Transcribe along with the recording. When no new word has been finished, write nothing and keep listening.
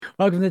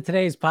Welcome to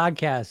today's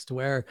podcast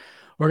where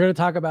we're going to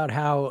talk about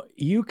how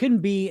you can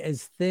be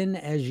as thin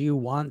as you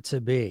want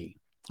to be.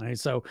 All right.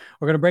 So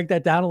we're going to break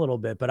that down a little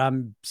bit, but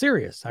I'm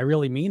serious. I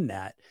really mean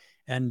that.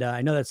 And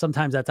I know that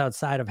sometimes that's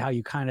outside of how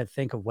you kind of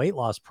think of weight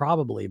loss,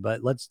 probably,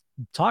 but let's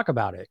talk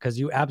about it because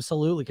you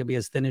absolutely can be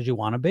as thin as you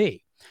want to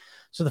be.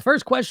 So the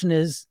first question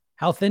is,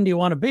 how thin do you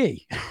want to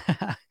be?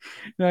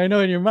 Now, I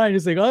know in your mind,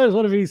 you're saying, oh, I just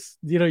want to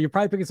be, you're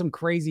probably picking some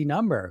crazy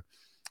number.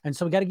 And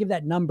so we got to give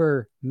that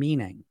number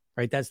meaning,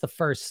 right? That's the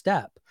first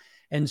step.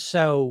 And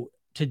so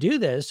to do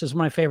this, is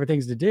one of my favorite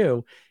things to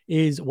do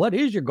is what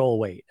is your goal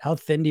weight? How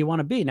thin do you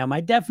want to be? Now,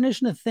 my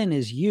definition of thin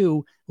is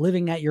you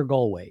living at your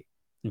goal weight.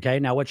 Okay.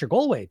 Now, what's your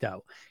goal weight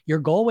though? Your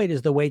goal weight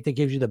is the weight that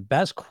gives you the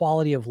best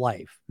quality of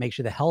life, makes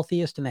you the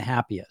healthiest and the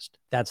happiest.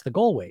 That's the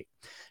goal weight.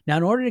 Now,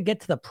 in order to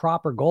get to the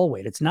proper goal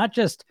weight, it's not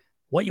just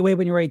what you weigh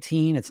when you're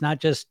 18. It's not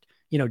just,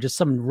 just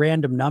some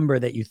random number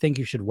that you think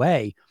you should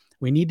weigh.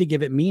 We need to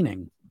give it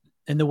meaning.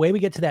 And the way we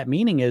get to that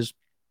meaning is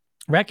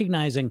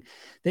recognizing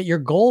that your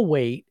goal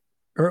weight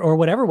or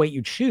whatever weight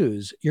you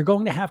choose, you're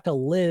going to have to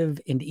live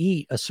and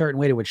eat a certain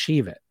way to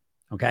achieve it.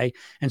 Okay.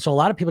 And so a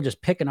lot of people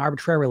just pick an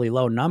arbitrarily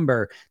low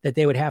number that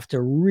they would have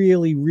to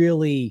really,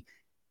 really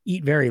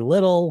eat very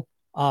little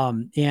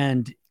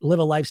and live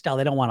a lifestyle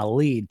they don't want to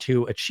lead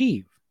to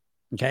achieve.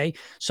 Okay.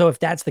 So if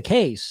that's the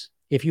case,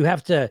 if you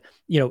have to,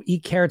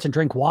 eat carrots and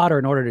drink water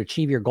in order to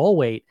achieve your goal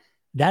weight,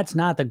 that's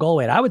not the goal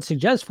weight I would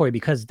suggest for you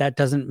because that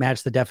doesn't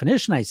match the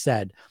definition I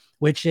said,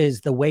 which is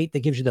the weight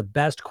that gives you the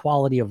best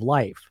quality of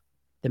life,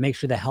 that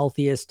makes you the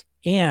healthiest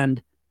and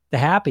the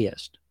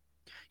happiest.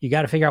 You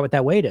got to figure out what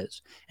that weight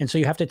is. And so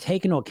you have to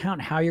take into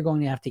account how you're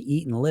going to have to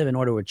eat and live in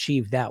order to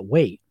achieve that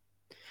weight.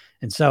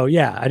 And so,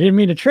 yeah, I didn't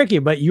mean to trick you,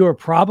 but you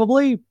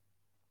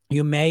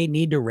may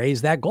need to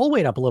raise that goal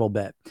weight up a little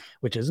bit,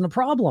 which isn't a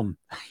problem.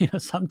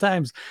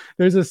 Sometimes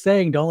there's a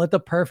saying, don't let the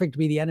perfect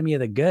be the enemy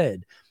of the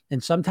good.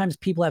 And sometimes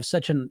people have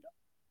such a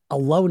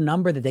low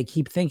number that they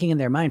keep thinking in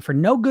their mind for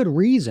no good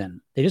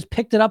reason. They just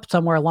picked it up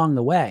somewhere along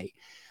the way.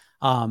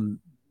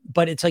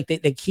 But it's like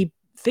they keep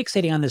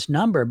fixating on this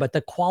number, but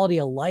the quality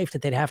of life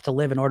that they'd have to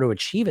live in order to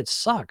achieve it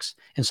sucks.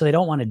 And so they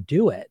don't want to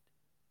do it.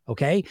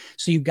 Okay.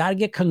 So you got to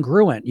get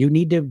congruent. You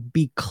need to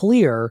be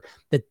clear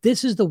that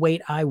this is the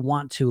weight I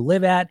want to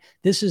live at.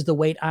 This is the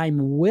weight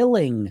I'm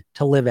willing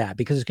to live at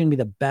because it's going to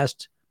be the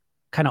best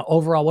kind of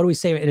overall. What do we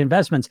say in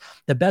investments?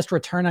 The best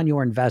return on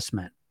your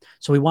investment.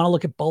 So we want to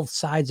look at both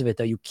sides of it,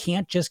 though. You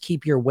can't just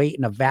keep your weight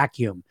in a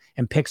vacuum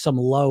and pick some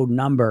low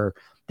number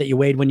that you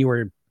weighed when you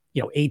were,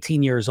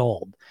 18 years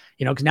old,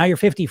 because now you're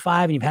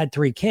 55 and you've had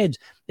 3 kids.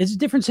 It's a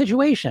different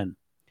situation.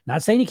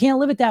 Not saying you can't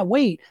live at that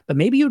weight, but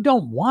maybe you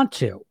don't want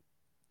to.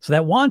 So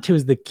that want to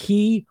is the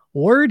key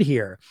word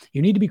here.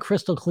 You need to be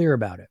crystal clear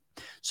about it.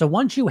 So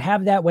once you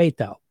have that weight,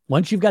 though,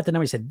 once you've got the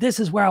number, you said, this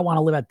is where I want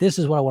to live at, this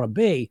is what I want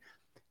to be.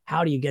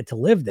 How do you get to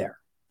live there?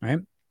 Right.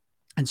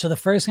 And so the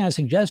first thing I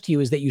suggest to you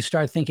is that you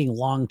start thinking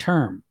long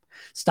term.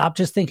 Stop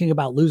just thinking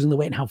about losing the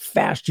weight and how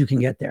fast you can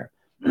get there.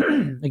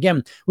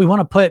 Again, we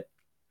want to put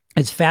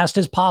as fast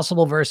as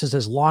possible versus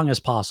as long as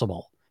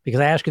possible.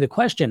 Because I ask you the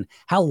question,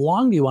 how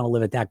long do you want to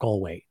live at that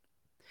goal weight?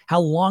 How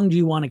long do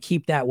you want to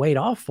keep that weight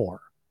off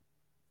for?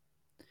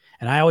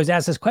 And I always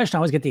ask this question. I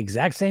always get the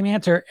exact same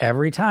answer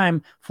every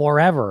time: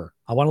 forever.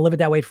 I want to live at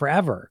that weight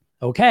forever.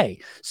 Okay.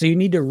 So you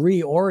need to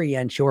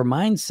reorient your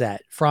mindset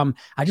from,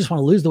 I just want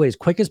to lose the weight as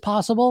quick as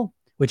possible,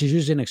 which is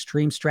usually an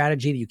extreme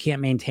strategy that you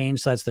can't maintain.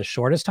 So that's the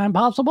shortest time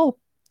possible.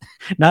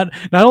 Not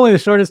only the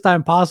shortest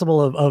time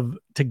possible of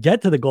to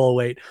get to the goal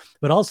weight,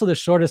 but also the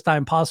shortest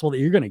time possible that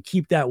you're going to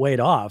keep that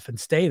weight off and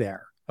stay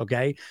there.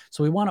 Okay.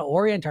 So we want to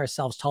orient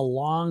ourselves to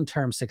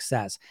long-term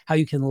success, how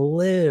you can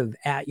live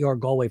at your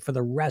goal weight for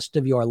the rest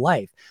of your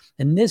life.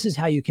 And this is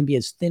how you can be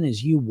as thin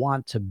as you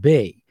want to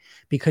be,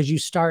 because you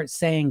start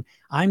saying,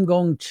 I'm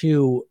going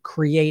to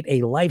create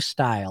a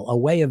lifestyle, a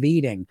way of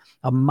eating,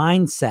 a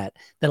mindset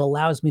that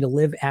allows me to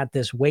live at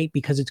this weight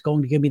because it's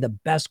going to give me the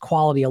best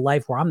quality of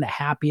life where I'm the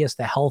happiest,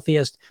 the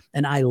healthiest,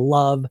 and I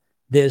love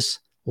this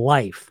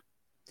life.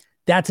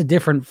 That's a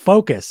different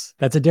focus.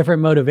 That's a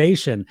different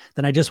motivation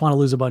than I just want to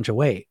lose a bunch of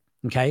weight.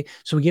 Okay.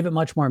 So we give it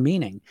much more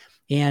meaning.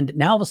 And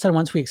now all of a sudden,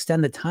 once we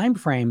extend the time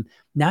frame,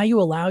 now you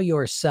allow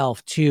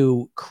yourself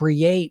to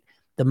create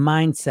the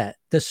mindset,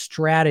 the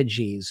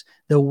strategies,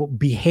 the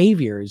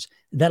behaviors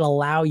that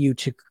allow you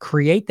to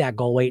create that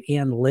goal weight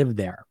and live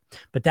there.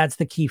 But that's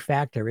the key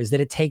factor, is that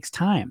it takes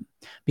time,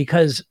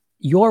 because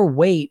your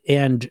weight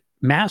and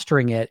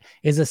mastering it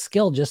is a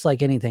skill just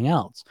like anything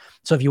else.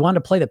 So if you want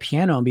to play the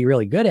piano and be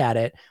really good at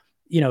it,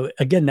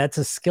 again, that's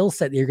a skill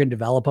set that you're going to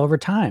develop over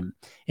time.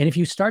 And if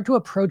you start to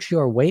approach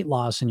your weight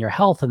loss and your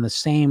health in the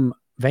same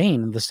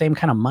vein, the same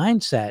kind of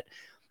mindset,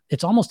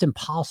 it's almost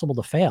impossible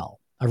to fail.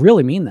 I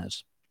really mean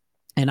this.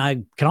 And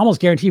I can almost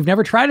guarantee you've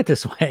never tried it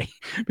this way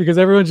because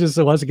everyone just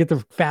wants to get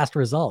the fast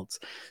results.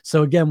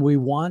 So again, we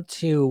want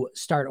to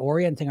start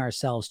orienting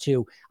ourselves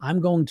to, I'm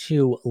going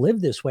to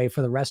live this way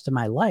for the rest of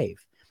my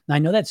life. Now, I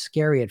know that's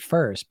scary at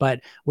first,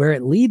 but where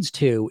it leads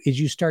to is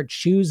you start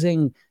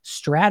choosing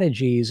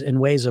strategies and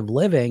ways of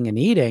living and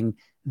eating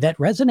that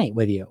resonate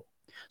with you.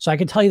 So I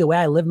can tell you the way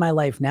I live my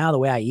life now, the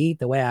way I eat,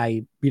 the way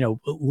I,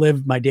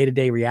 live my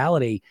day-to-day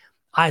reality.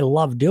 I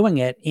love doing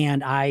it.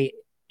 And I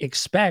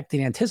expect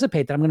and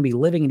anticipate that I'm going to be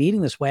living and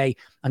eating this way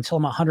until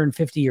I'm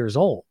 150 years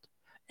old.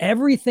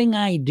 Everything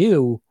I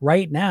do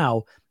right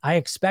now, I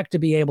expect to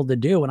be able to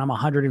do when I'm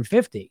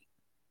 150,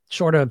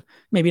 short of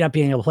maybe not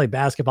being able to play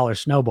basketball or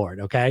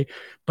snowboard. Okay.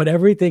 But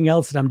everything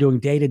else that I'm doing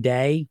day to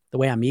day, the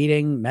way I'm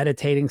eating,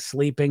 meditating,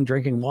 sleeping,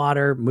 drinking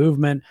water,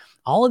 movement,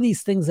 all of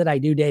these things that I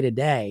do day to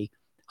day,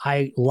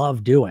 I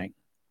love doing.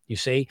 You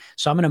see?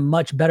 So I'm in a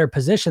much better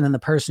position than the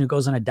person who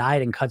goes on a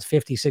diet and cuts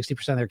 50,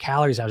 60% of their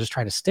calories. I was just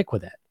trying to stick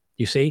with it.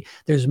 You see?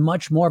 There's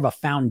much more of a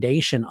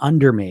foundation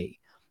under me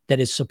that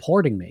is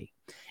supporting me.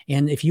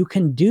 And if you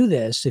can do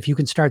this, if you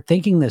can start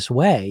thinking this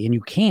way, and you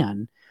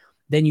can,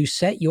 then you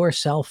set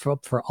yourself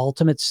up for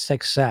ultimate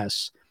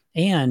success.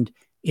 And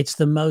it's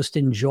the most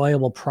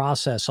enjoyable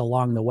process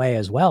along the way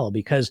as well,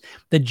 because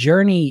the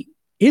journey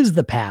is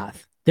the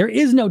path. There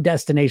is no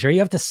destination. You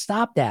have to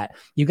stop that.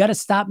 You got to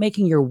stop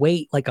making your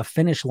weight like a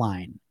finish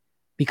line,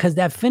 because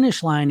that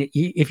finish line,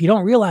 if you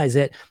don't realize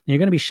it, you're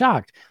going to be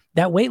shocked.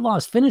 That weight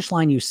loss finish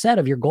line you set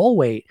of your goal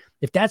weight,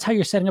 if that's how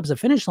you're setting up as a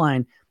finish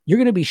line, you're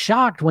going to be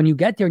shocked when you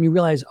get there and you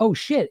realize, oh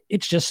shit,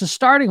 it's just a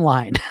starting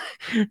line.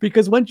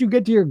 Because once you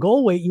get to your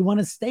goal weight, you want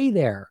to stay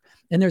there.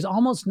 And there's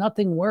almost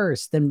nothing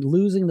worse than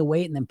losing the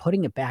weight and then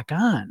putting it back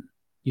on.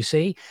 You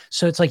see?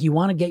 So it's like you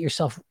want to get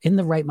yourself in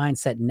the right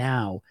mindset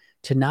now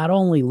to not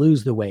only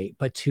lose the weight,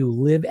 but to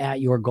live at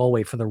your goal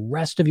weight for the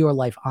rest of your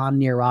life on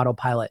near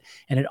autopilot.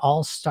 And it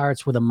all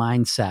starts with a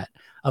mindset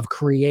of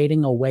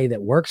creating a way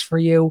that works for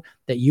you,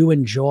 that you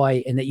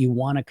enjoy, and that you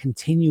want to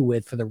continue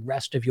with for the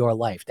rest of your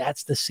life.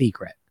 That's the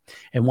secret.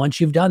 And once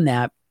you've done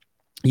that,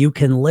 you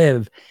can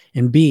live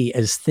and be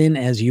as thin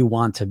as you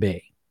want to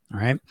be. All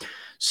right.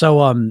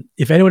 So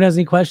if anyone has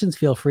any questions,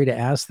 feel free to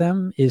ask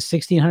them. Is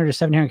 1,600 to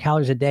 1,700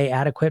 calories a day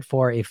adequate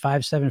for a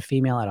 5'7"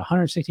 female at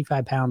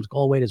 165 pounds?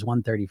 Goal weight is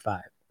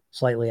 135.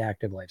 Slightly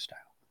active lifestyle.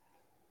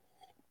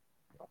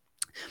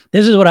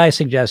 This is what I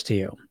suggest to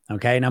you.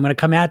 Okay. And I'm going to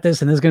come at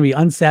this, and this is going to be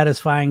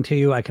unsatisfying to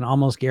you, I can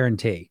almost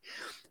guarantee.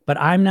 But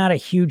I'm not a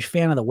huge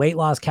fan of the weight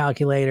loss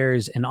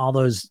calculators and all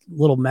those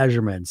little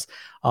measurements,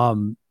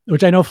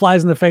 which I know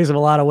flies in the face of a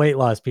lot of weight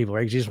loss people,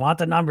 right? You just want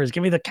the numbers.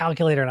 Give me the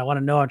calculator, and I want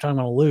to know how much I'm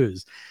going to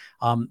lose.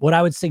 What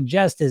I would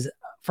suggest is,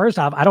 first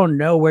off, I don't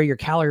know where your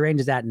calorie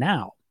range is at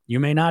now. You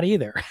may not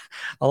either.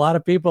 A lot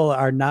of people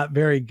are not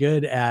very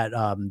good at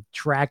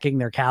tracking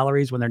their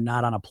calories when they're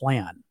not on a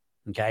plan.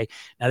 Okay.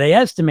 Now they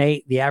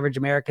estimate the average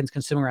American's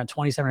consuming around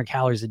 2,700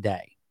 calories a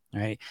day.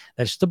 Right.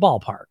 That's just a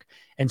ballpark.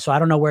 And so I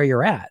don't know where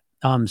you're at.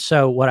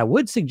 So what I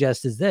would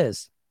suggest is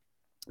this,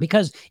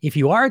 because if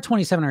you are at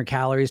 2,700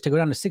 calories, to go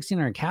down to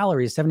 1,600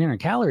 calories, 1,700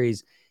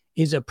 calories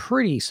is a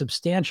pretty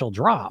substantial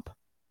drop,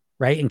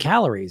 right? In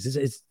calories.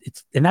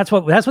 And that's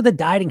what the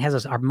dieting has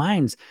us, our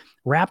minds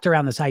wrapped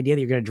around this idea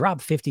that you're going to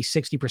drop 50,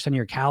 60% of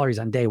your calories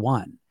on day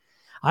one.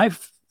 I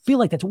feel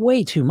like that's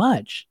way too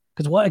much,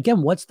 because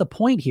what's the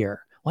point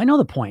here? Well, I know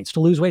the point is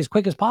to lose weight as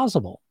quick as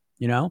possible,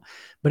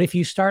 but if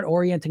you start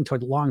orienting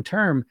toward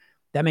long-term,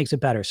 that makes it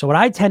better. So what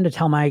I tend to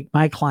tell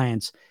my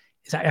clients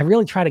is I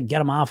really try to get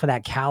them off of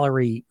that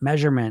calorie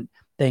measurement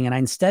thing. And I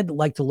instead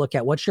like to look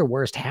at what's your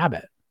worst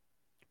habit,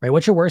 right?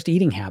 What's your worst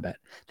eating habit?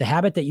 The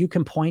habit that you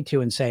can point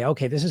to and say,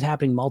 okay, this is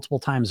happening multiple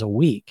times a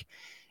week.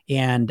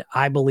 And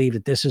I believe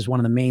that this is one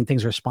of the main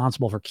things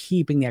responsible for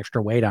keeping the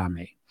extra weight on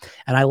me.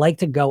 And I like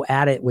to go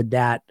at it with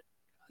that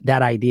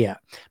idea,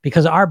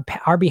 because our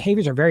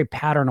behaviors are very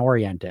pattern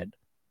oriented,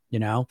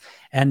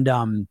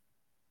 and,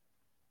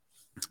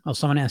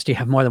 someone asked, do you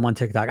have more than one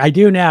TikTok? I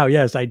do now.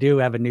 Yes, I do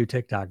have a new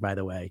TikTok, by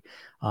the way.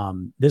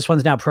 This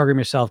one's now Program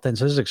Yourself Thin.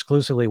 So this is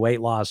exclusively weight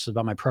loss. It's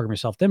about my Program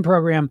Yourself Thin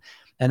program.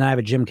 And I have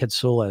a Jim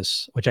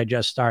Katsoulis, which I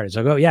just started.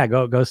 So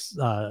go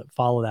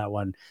follow that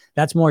one.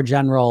 That's more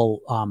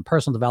general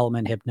personal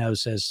development,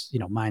 hypnosis,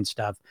 mind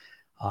stuff,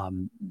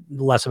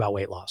 less about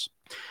weight loss.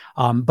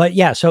 But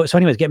yeah, so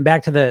anyways, getting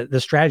back to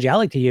the strategy I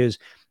like to use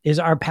is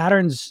our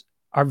patterns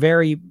are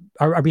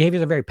our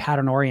behaviors are very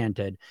pattern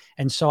oriented.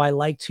 And so I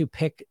like to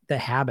pick the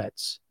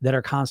habits that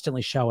are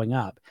constantly showing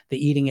up,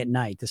 the eating at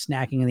night, the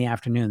snacking in the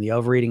afternoon, the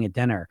overeating at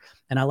dinner.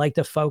 And I like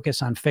to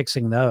focus on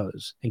fixing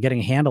those and getting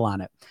a handle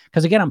on it.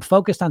 Because again, I'm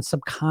focused on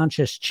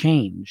subconscious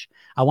change.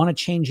 I want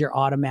to change your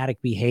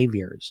automatic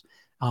behaviors.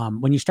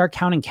 When you start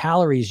counting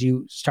calories,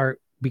 you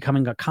start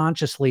becoming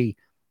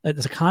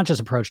it's a conscious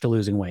approach to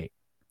losing weight.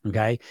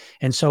 Okay.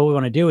 And so what we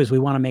want to do is we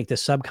want to make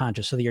this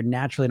subconscious so that you're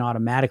naturally and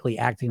automatically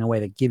acting in a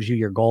way that gives you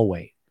your goal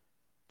weight.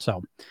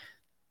 So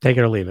take it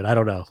or leave it. I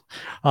don't know.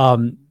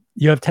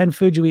 You have 10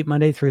 foods you eat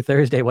Monday through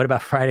Thursday. What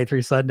about Friday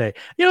through Sunday?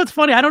 It's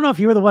funny. I don't know if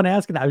you were the one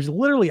asking that. I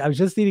was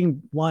just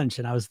eating lunch,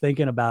 and I was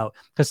thinking about,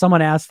 because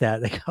someone asked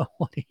that, they go,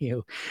 what do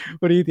you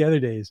eat the other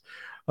days?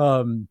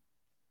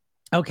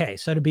 Okay.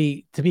 So to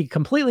be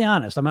completely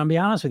honest, I'm going to be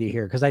honest with you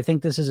here, because I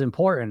think this is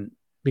important,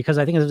 because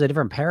I think there's a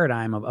different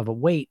paradigm of a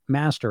weight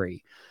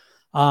mastery.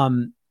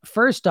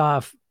 First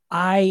off,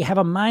 I have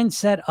a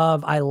mindset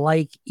of I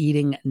like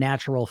eating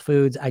natural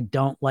foods. I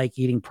don't like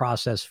eating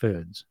processed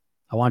foods.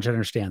 I want you to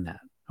understand that.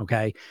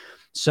 Okay.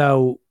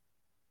 So,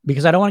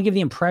 because I don't want to give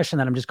the impression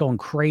that I'm just going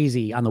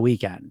crazy on the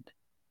weekend.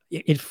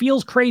 It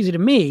feels crazy to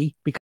me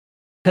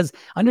because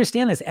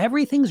understand this,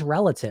 everything's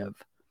relative.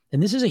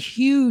 And this is a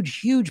huge,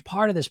 huge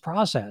part of this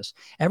process.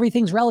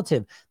 Everything's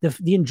relative.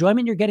 The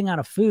enjoyment you're getting out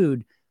of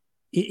food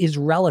is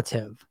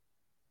relative,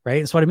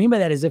 right? So what I mean by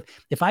that is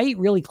if I eat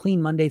really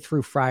clean Monday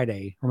through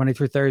Friday or Monday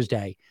through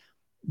Thursday,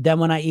 then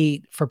when I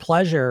eat for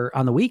pleasure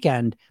on the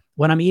weekend,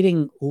 when I'm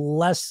eating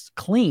less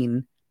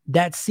clean,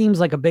 that seems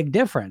like a big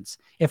difference.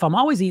 If I'm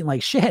always eating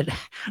like shit,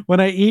 when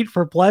I eat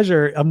for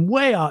pleasure, I'm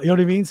way out. You know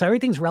what I mean? So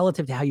everything's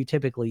relative to how you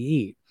typically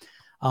eat.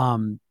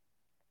 Um,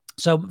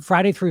 so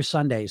Friday through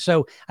Sunday.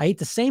 So I eat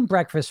the same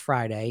breakfast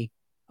Friday.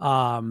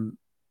 Um,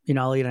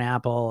 I'll eat an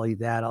apple, I'll eat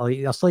that.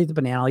 I'll still eat the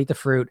banana, I'll eat the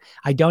fruit.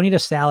 I don't eat a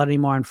salad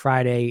anymore on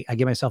Friday. I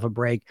give myself a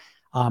break.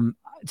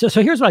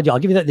 So here's what I do. I'll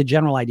give you the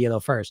general idea though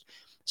first.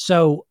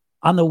 So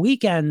on the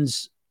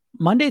weekends,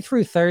 Monday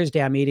through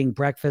Thursday, I'm eating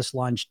breakfast,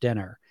 lunch,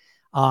 dinner.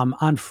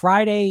 On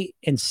Friday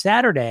and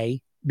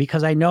Saturday,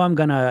 because I know I'm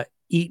going to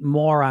eat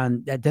more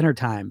at dinner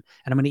time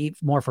and I'm going to eat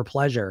more for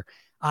pleasure,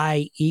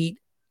 I eat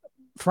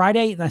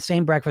Friday, the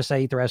same breakfast I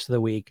eat the rest of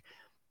the week.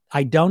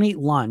 I don't eat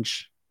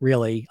lunch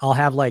really. I'll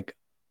have like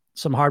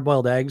some hard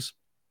boiled eggs,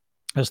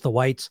 just the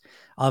whites.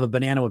 I'll have a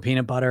banana with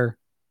peanut butter.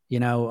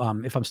 If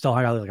I'm still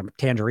hungry, like a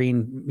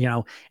tangerine.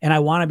 And I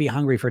want to be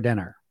hungry for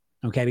dinner.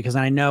 Okay, because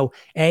I know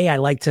I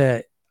like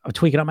to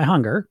tweak it up my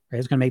hunger. Right?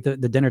 It's going to make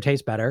the dinner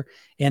taste better,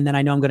 and then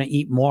I know I'm going to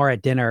eat more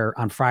at dinner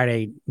on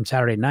Friday and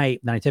Saturday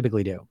night than I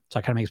typically do. So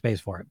I kind of make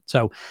space for it.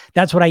 So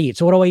that's what I eat.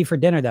 So what do I eat for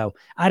dinner though?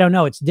 I don't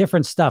know. It's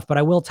different stuff, but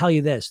I will tell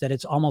you this: that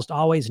it's almost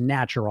always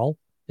natural.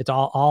 It's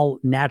all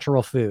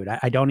natural food.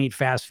 I don't eat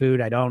fast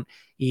food. I don't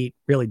eat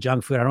really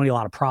junk food. I don't eat a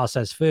lot of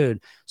processed food.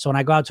 So when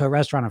I go out to a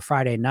restaurant on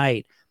Friday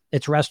night,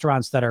 it's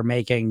restaurants that are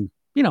making,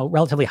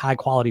 relatively high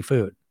quality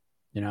food,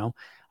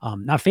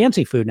 not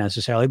fancy food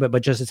necessarily,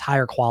 but just it's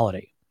higher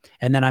quality.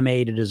 And then I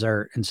made a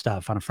dessert and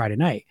stuff on a Friday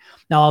night.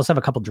 Now I'll also have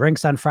a couple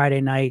drinks on Friday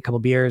night, a couple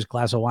beers,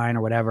 glass of wine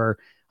or whatever.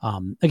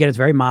 Again, it's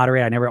very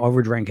moderate. I never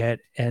overdrink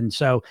it. And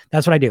so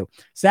that's what I do.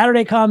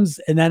 Saturday comes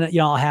and then,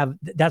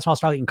 that's when I'll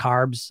start eating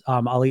carbs.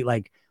 I'll eat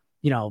like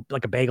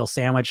a bagel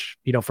sandwich,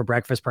 for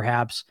breakfast,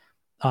 perhaps.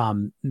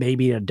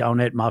 Maybe a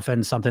donut,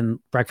 muffin, something,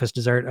 breakfast,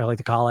 dessert, I like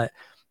to call it.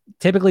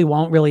 Typically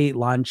won't really eat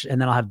lunch,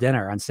 and then I'll have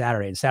dinner on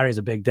Saturday. And Saturday's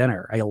a big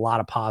dinner. I eat a lot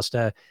of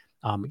pasta.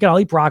 Again, I'll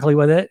eat broccoli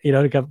with it,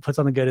 to put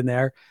something good in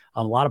there.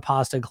 A lot of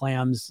pasta and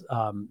clams.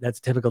 That's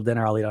a typical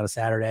dinner I'll eat on a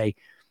Saturday.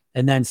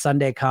 And then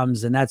Sunday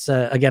comes, and that's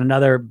again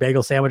another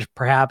bagel sandwich,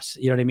 perhaps.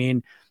 You know what I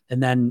mean?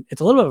 And then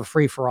it's a little bit of a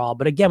free for all.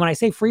 But again, when I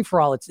say free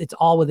for all, it's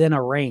all within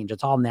a range.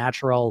 It's all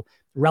natural,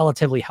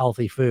 relatively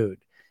healthy food.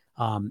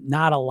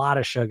 Not a lot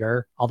of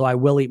sugar, although I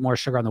will eat more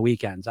sugar on the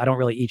weekends. I don't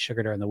really eat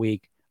sugar during the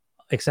week,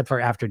 except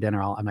for after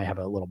dinner. I might have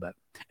a little bit.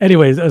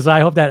 Anyways, so I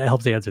hope that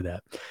helps answer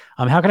that.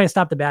 How can I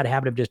stop the bad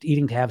habit of just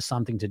eating to have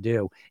something to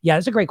do? Yeah,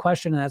 that's a great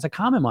question, and that's a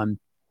common one.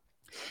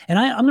 And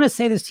I'm going to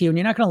say this to you, and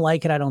you're not going to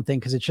like it, I don't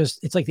think, because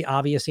it's like the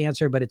obvious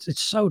answer, but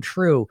it's so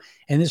true.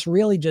 And this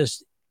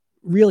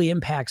really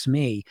impacts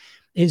me,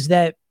 is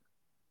that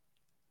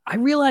I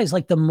realize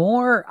like the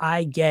more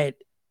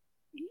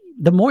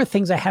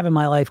things I have in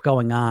my life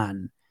going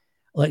on,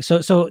 like, so,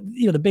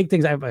 the big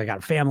things, I got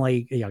a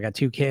family, I got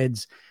 2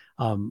 kids,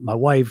 my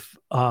wife,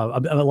 a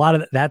lot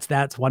of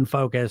that's one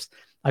focus.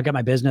 I've got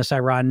my business I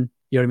run,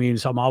 you know what I mean?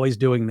 So I'm always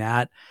doing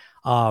that.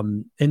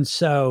 And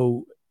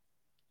so,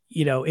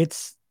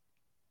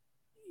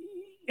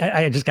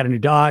 I just got a new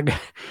dog.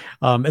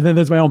 And then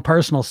there's my own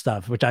personal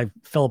stuff, which I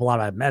fill up a lot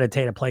of. I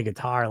meditate, I play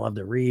guitar, I love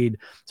to read.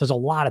 So there's a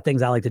lot of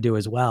things I like to do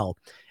as well.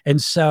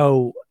 And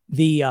so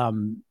the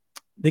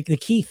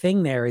key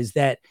thing there is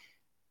that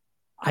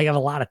I have a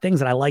lot of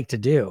things that I like to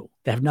do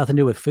that have nothing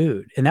to do with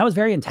food. And that was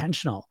very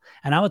intentional.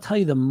 And I will tell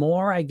you, the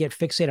more I get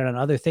fixated on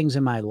other things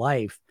in my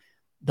life,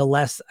 the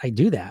less I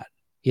do that,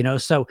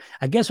 So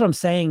I guess what I'm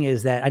saying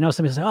is that I know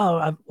somebody says,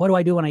 oh, what do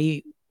I do when I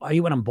eat? I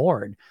eat when I'm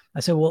bored. I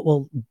said,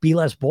 well, be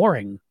less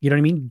boring. You know what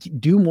I mean?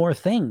 Do more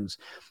things.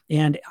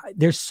 And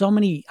there's so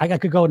many, I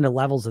could go into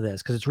levels of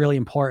this because it's really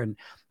important.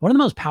 One of the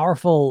most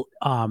powerful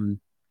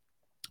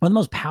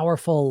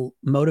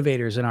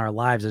motivators in our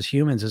lives as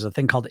humans is a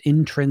thing called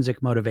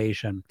intrinsic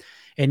motivation.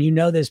 And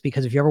this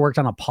because if you ever worked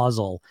on a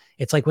puzzle,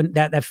 it's like when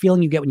that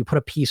feeling you get when you put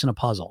a piece in a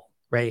puzzle,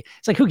 right?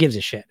 It's like, who gives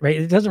a shit,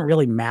 right? It doesn't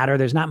really matter.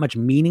 There's not much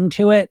meaning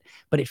to it,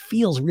 but it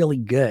feels really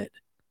good,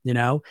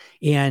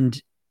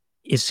 And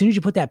as soon as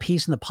you put that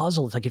piece in the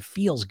puzzle, it's like, it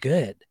feels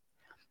good.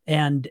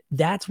 And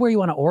that's where you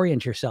want to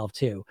orient yourself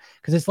to.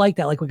 Because it's like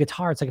that, like with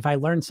guitar, it's like if I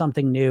learn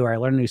something new or I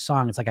learn a new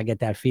song, it's like I get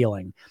that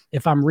feeling.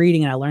 If I'm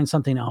reading and I learn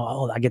something,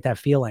 I get that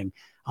feeling.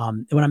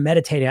 When I'm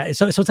meditating,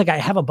 so it's like I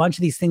have a bunch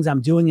of these things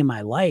I'm doing in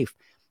my life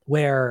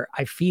where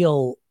I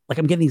feel like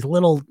I'm getting these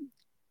little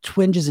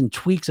twinges and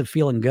tweaks of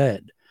feeling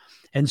good.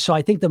 And so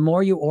I think the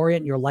more you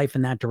orient your life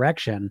in that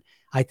direction,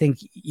 I think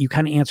you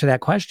kind of answer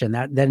that question,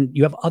 that then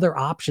you have other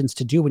options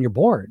to do when you're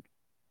bored.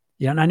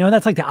 And I know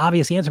that's like the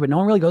obvious answer, but no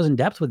one really goes in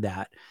depth with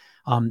that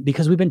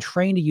because we've been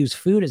trained to use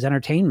food as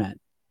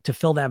entertainment. to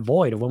fill that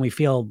void of when we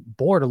feel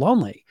bored or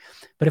lonely.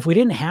 But if we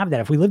didn't have that,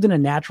 if we lived in a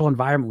natural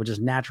environment with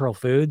just natural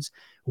foods,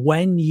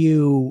 when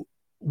you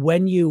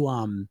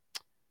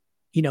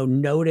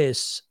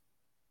notice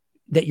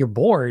that you're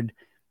bored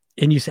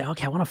and you say,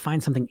 okay, I want to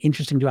find something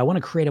interesting to do. I want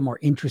to create a more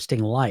interesting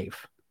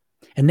life.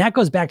 And that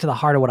goes back to the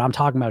heart of what I'm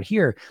talking about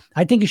here.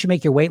 I think you should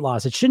make your weight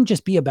loss. It shouldn't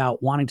just be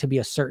about wanting to be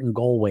a certain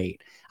goal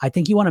weight. I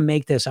think you want to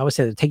make this, I always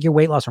say, take your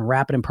weight loss and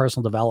wrap it in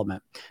personal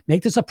development.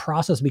 Make this a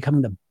process of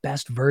becoming the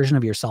best version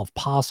of yourself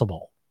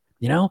possible.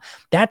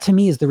 That to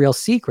me is the real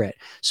secret.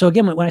 So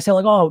again, when I say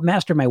like, oh,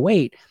 master my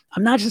weight,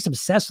 I'm not just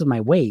obsessed with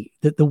my weight.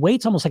 The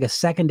weight's almost like a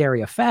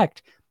secondary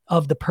effect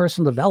of the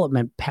personal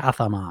development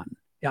path I'm on.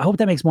 I hope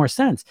that makes more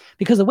sense,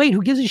 because the weight,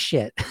 who gives a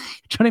shit? Do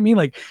you know what I mean?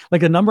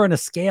 Like a number on a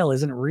scale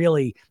isn't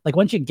really like,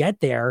 once you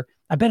get there,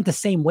 I've been at the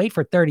same weight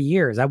for 30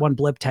 years. I won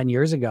blip 10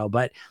 years ago,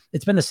 but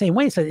it's been the same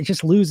weight. So it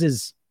just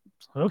loses.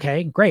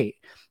 Okay, great.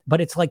 But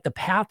it's like the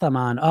path I'm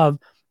on of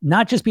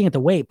not just being at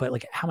the weight, but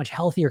like how much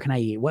healthier can I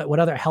eat? What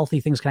other healthy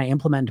things can I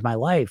implement into my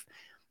life?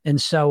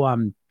 And so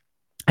I'm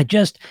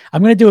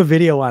going to do a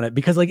video on it,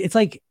 because it's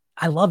like,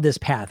 I love this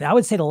path. I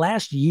would say the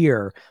last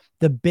year,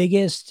 the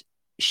biggest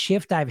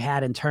shift I've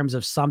had in terms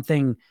of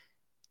something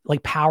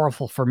like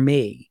powerful for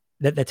me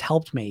that's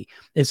helped me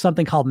is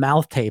something called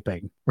mouth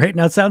taping. Right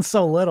now, it sounds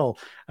so little.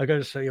 I'm going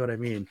to show you what I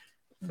mean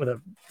with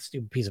a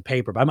stupid piece of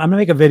paper, but I'm going to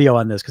make a video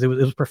on this because it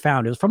was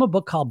profound. It was from a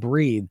book called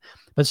Breathe.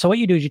 But so what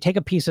you do is you take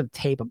a piece of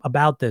tape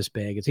about this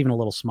big, it's even a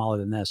little smaller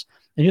than this,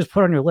 and you just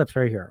put it on your lips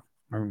right here.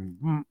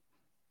 And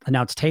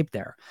now it's taped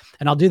there.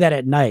 And I'll do that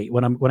at night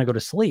when I go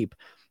to sleep.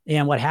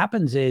 And what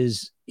happens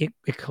is it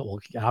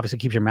obviously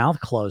keeps your mouth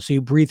closed. So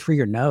you breathe through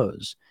your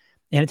nose,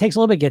 and it takes a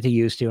little bit to get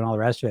used to and all the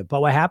rest of it.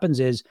 But what happens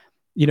is,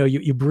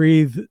 you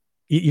breathe,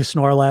 you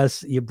snore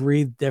less, you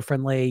breathe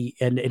differently.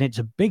 And it's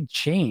a big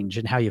change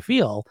in how you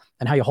feel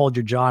and how you hold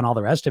your jaw and all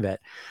the rest of it.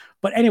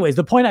 But anyways,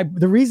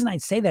 the reason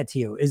I'd say that to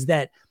you is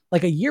that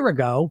like a year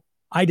ago,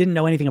 I didn't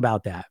know anything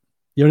about that.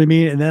 You know what I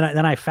mean? And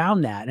then I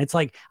found that, and it's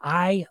like,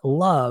 I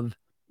love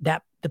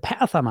that the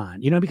path I'm on,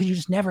 because you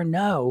just never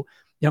know.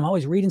 I'm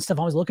always reading stuff,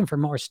 always looking for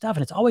more stuff.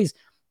 And it's always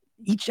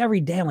every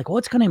day, I'm like,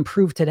 what's going to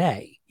improve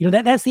today?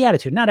 That's the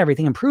attitude. Not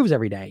everything improves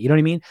every day. You know what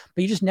I mean?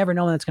 But you just never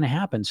know when that's going to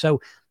happen. So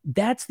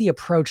that's the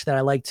approach that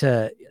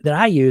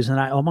I use. And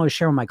I'm always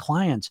sharing with my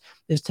clients,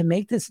 is to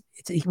make this,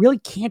 it really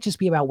can't just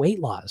be about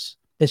weight loss.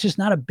 It's just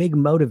not a big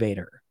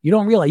motivator. You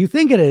don't realize, you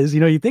think it is,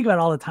 you think about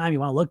it all the time. You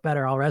want to look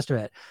better, all the rest of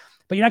it,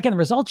 but you're not getting the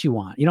results you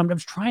want. I'm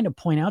just trying to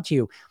point out to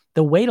you,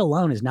 the weight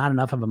alone is not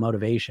enough of a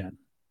motivation,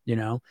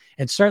 and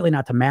certainly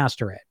not to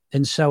master it.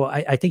 And so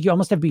I think you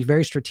almost have to be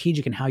very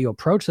strategic in how you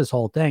approach this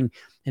whole thing.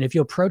 And if you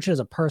approach it as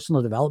a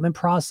personal development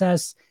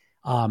process,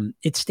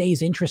 it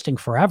stays interesting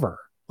forever.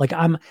 Like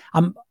I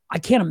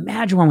can't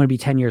imagine where I'm going to be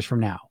 10 years from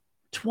now,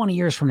 20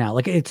 years from now.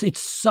 Like it's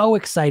so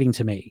exciting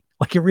to me.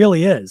 Like it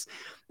really is.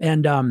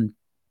 And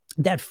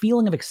that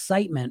feeling of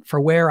excitement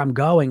for where I'm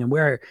going and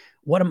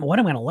what I'm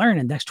going to learn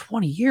in the next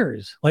 20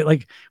 years.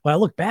 Like when I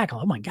look back,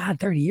 oh my God,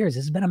 30 years,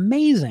 this has been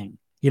amazing,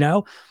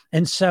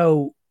 And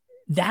so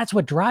that's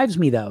what drives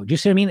me, though. Do you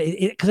see what I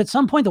mean? Because at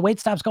some point the weight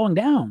stops going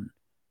down,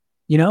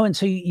 and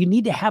so you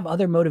need to have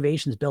other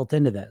motivations built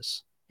into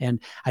this.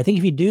 And I think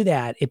if you do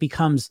that, it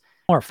becomes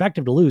more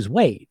effective to lose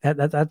weight.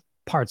 That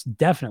part's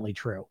definitely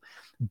true,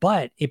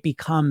 but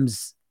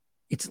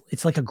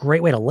it's like a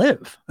great way to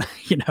live,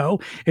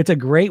 it's a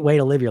great way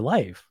to live your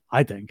life,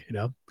 I think,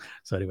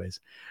 So anyways,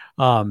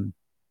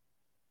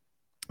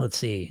 let's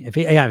see if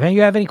you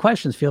have any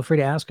questions, feel free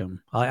to ask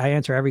them. I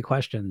answer every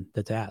question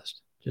that's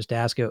asked. Just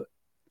ask it.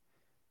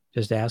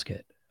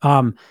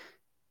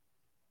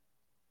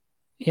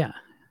 Yeah.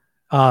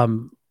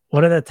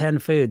 What are the 10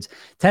 foods?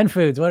 10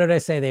 foods. What did I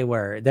say they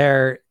were?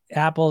 They're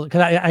apples.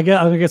 Cause I'm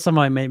gonna get some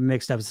of them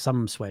mixed up,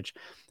 some switch,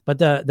 but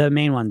the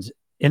main ones,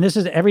 and this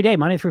is every day,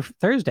 Monday through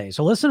Thursday.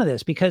 So listen to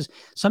this, because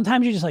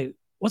sometimes you're just like,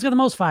 what's got the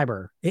most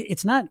fiber?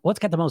 It's not what's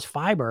got the most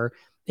fiber.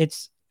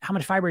 It's how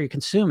much fiber you're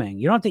consuming.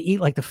 You don't have to eat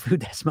like the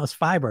food that's most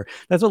fiber.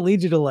 That's what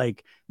leads you to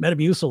like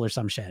Metamucil or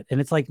some shit. And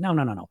it's like,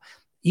 no.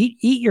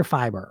 Eat your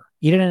fiber.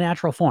 Eat it in a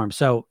natural form.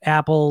 So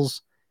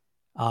apples,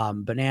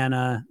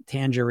 banana,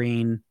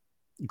 tangerine,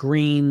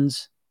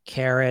 greens,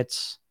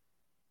 carrots,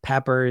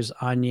 peppers,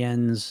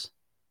 onions,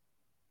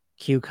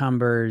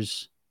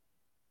 cucumbers.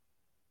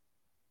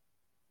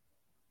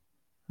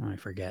 What am I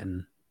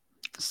forgetting?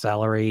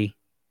 Celery.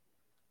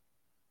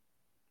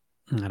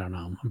 I don't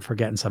know. I'm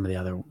forgetting some of the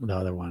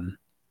other one.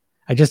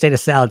 I just ate a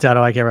salad. So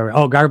I can't remember.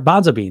 Oh,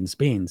 garbanzo beans.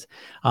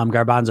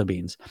 Garbanzo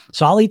beans.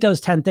 So I'll eat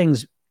those 10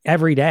 things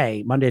every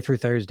day, Monday through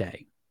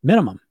Thursday,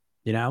 minimum,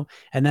 and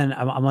then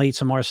I'm gonna eat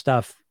some more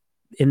stuff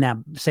in that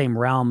same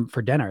realm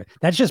for dinner.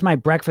 That's just my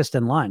breakfast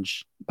and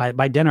lunch.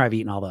 By dinner, I've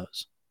eaten all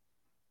those.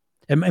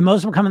 And most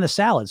of them come in the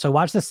salad. So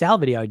watch the salad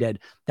video I did.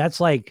 That's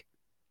like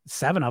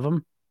 7 of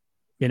them,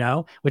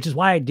 which is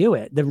why I do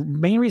it. The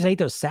main reason I eat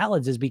those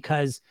salads is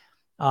because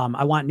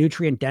I want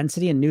nutrient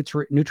density and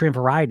nutrient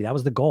variety. That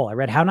was the goal. I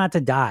read How Not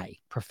to Die,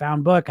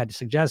 profound book. I'd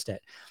suggest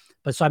it.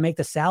 But so I make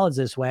the salads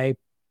this way.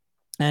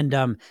 And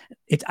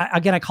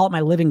again, I call it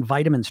my living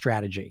vitamin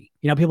strategy.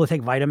 People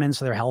take vitamins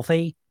so they're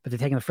healthy, but they're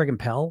taking the friggin'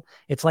 pill.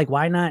 It's like,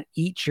 why not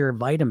eat your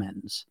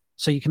vitamins?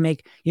 So you can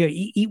make,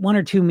 eat 1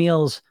 or 2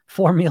 meals,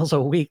 4 meals a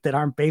week that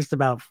aren't based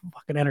about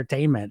fucking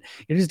entertainment.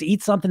 You just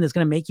eat something that's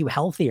going to make you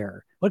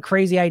healthier. What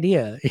crazy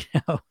idea.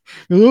 Oh,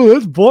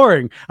 that's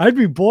boring. I'd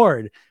be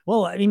bored.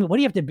 Well, I mean, what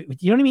do you have to,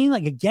 you know what I mean?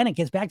 Like, again, it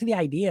gets back to the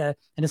idea,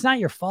 and it's not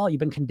your fault. You've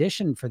been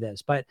conditioned for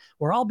this, but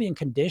we're all being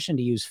conditioned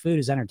to use food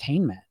as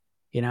entertainment.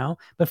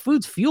 But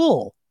food's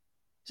fuel.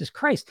 Jesus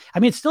Christ. I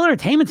mean, it's still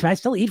entertainment to me. I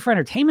still eat for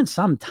entertainment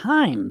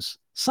sometimes,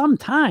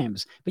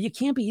 but you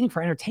can't be eating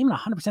for entertainment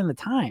 100% of the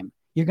time.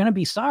 You're going to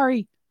be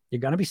sorry.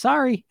 You're going to be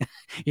sorry.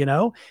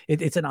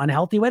 It's an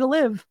unhealthy way to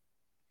live,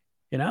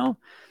 so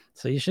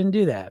you shouldn't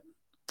do that.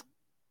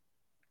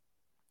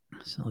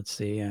 So let's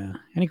see.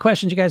 Any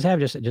questions you guys have,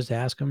 just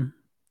ask them.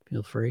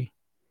 Feel free.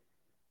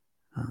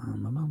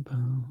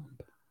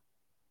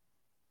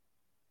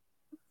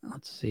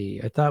 Let's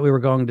see. I thought we were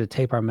going to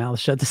tape our mouths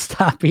shut to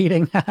stop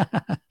eating,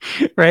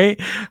 right?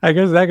 I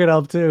guess that could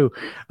help too.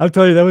 I'll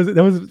tell you,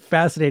 that was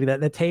fascinating. That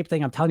the tape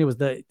thing, I'm telling you,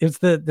 it's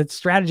the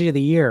strategy of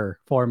the year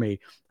for me.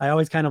 I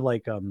always kind of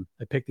like I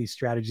pick these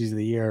strategies of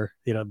the year,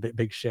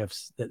 big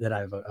shifts that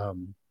I've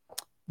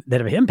that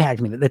have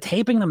impacted me. The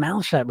taping the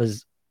mouth shut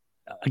was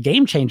a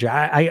game changer.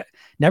 I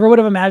never would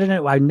have imagined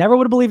it. I never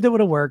would have believed it would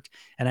have worked,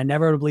 and I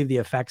never would have believed the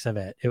effects of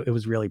it. It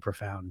was really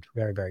profound.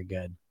 Very, very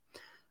good.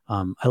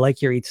 I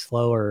like your eat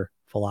slower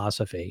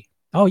philosophy.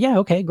 Oh yeah.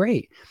 Okay,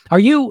 great. Are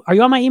you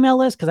on my email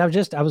list? Cause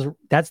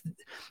that's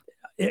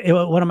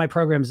one of my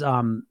programs.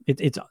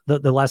 It's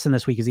the lesson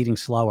this week is eating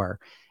slower.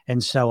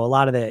 And so a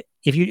lot of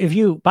if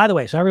you, by the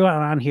way, so everyone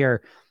on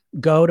here,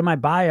 go to my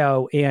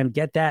bio and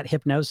get that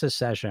hypnosis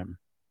session.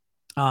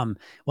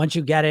 Once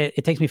you get it,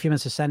 it takes me a few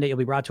minutes to send it. You'll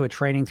be brought to a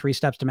training, 3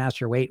 steps to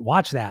master your weight.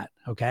 Watch that.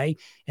 Okay.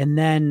 And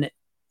then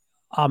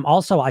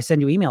also, I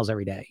send you emails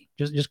every day,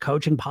 just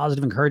coaching,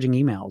 positive, encouraging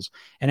emails.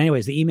 And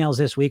anyways, the emails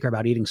this week are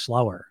about eating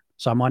slower.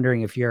 So I'm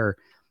wondering if you're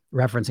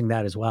referencing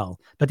that as well.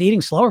 But the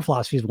eating slower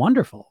philosophy is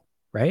wonderful,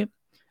 right?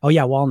 Oh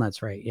yeah,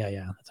 walnuts, right? Yeah,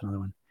 that's another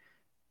one.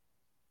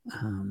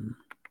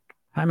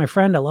 Hi, my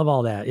friend. I love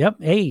all that. Yep.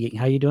 Hey,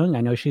 how you doing?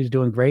 I know she's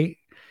doing great.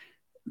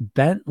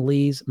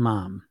 Bentley's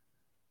mom.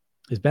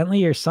 Is Bentley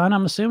your son?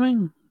 I'm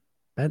assuming.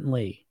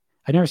 Bentley.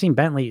 I've never seen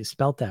Bentley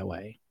spelt that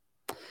way.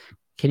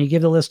 Can you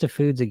give the list of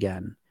foods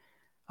again?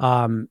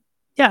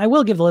 Yeah, I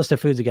will give the list of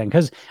foods again,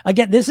 because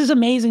again, this is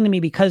amazing to me,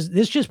 because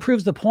this just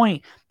proves the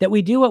point that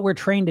we do what we're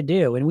trained to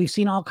do. And we've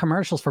seen all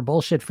commercials for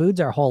bullshit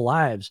foods our whole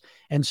lives.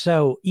 And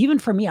so even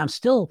for me,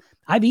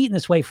 I've eaten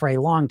this way for a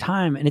long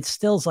time, and it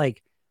still's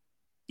like,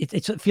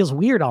 it feels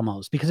weird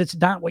almost, because it's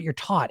not what you're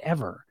taught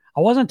ever.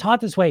 I wasn't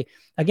taught this way.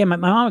 Again, my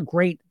mom had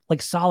great,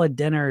 like solid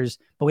dinners,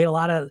 but we had a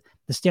lot of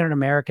the standard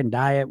American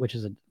diet, which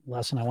is a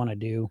lesson I want to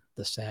do.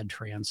 The sad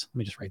trance. Let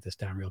me just write this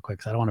down real quick,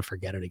 because I don't want to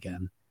forget it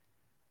again.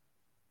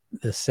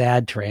 The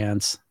sad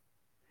trance.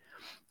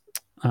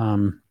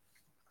 Yeah,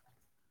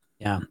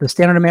 the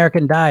standard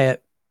American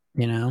diet,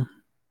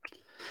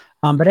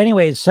 But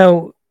anyways,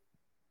 so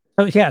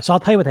yeah, so I'll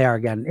tell you what they are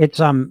again.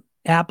 It's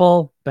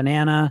apple,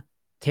 banana,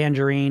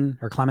 tangerine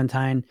or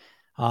clementine,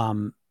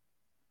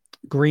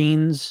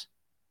 greens,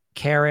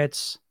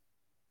 carrots,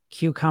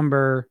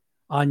 cucumber,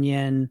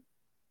 onion,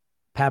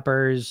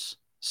 peppers,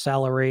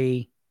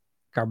 celery,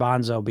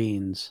 garbanzo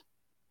beans,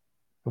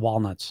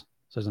 walnuts.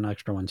 So there's an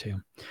extra one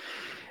too.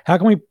 How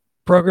can we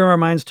program our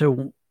minds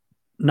to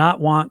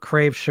not want,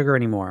 crave sugar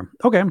anymore?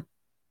 Okay.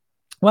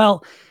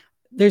 Well,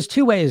 there's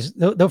 2 ways.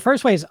 The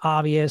first way is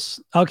obvious.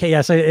 Okay.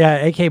 Yeah. So yeah,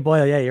 AK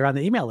Boyle. Yeah. You're on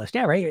the email list.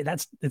 Yeah. Right.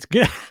 It's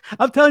good.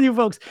 I'm telling you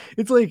folks,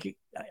 it's like,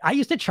 I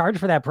used to charge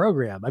for that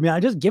program. I mean, I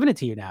just given it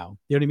to you now.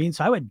 You know what I mean?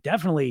 So I would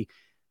definitely,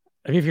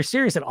 I mean, if you're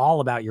serious at all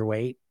about your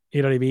weight,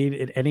 you know what I mean?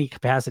 In any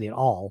capacity at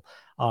all,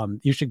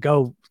 you should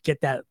go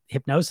get that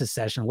hypnosis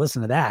session,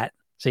 listen to that,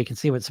 so you can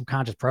see what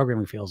subconscious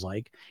programming feels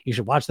like. You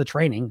should watch the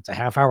training. It's a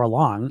half hour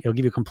long. It'll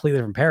give you a completely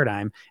different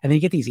paradigm. And then you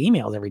get these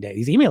emails every day.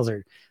 These emails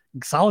are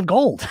solid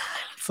gold.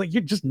 It's like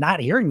you're just not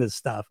hearing this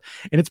stuff.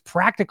 And it's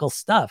practical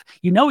stuff.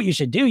 You know what you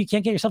should do. You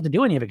can't get yourself to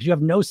do any of it because you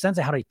have no sense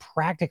of how to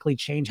practically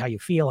change how you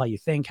feel, how you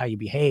think, how you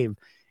behave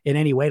in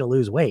any way to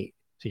lose weight.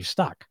 So you're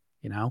stuck,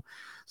 So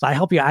I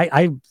help you.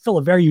 I fill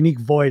a very unique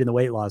void in the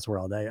weight loss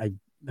world.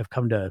 I've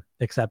come to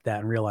accept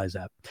that and realize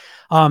that.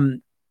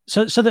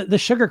 So the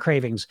sugar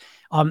cravings,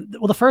 well,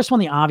 the first one,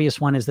 the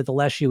obvious one, is that the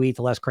less you eat,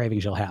 the less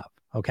cravings you'll have.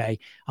 Okay.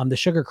 The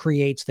sugar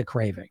creates the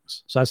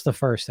cravings. So that's the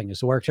first thing, is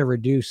to work to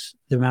reduce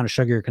the amount of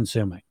sugar you're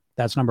consuming.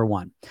 That's number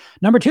one.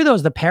 Number two, though,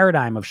 is the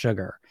paradigm of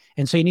sugar.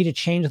 And so you need to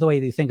change the way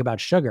that you think about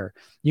sugar.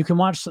 You can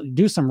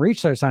do some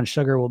research on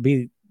sugar, will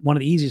be one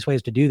of the easiest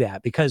ways to do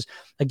that, because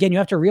again, you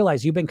have to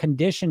realize you've been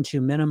conditioned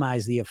to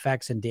minimize the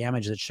effects and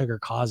damage that sugar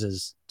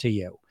causes to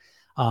you.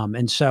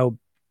 And so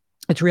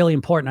it's really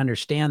important to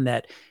understand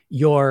that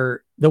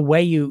the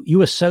way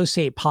you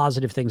associate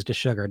positive things to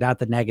sugar, not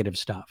the negative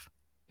stuff.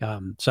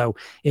 So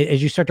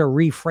as you start to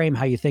reframe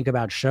how you think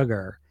about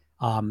sugar,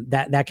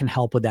 that can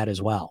help with that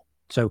as well.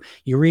 So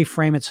you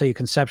reframe it so you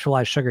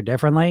conceptualize sugar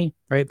differently,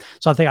 right?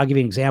 So I think I'll give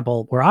you an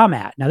example where I'm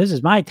at. Now, this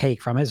is my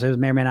take from it, so it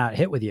may or may not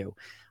hit with you.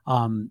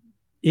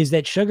 Is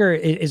that sugar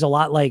is a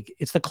lot like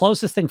it's the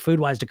closest thing food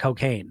wise to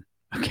cocaine.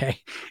 Okay.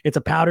 It's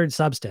a powdered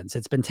substance.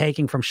 It's been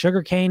taken from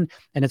sugar cane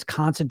and it's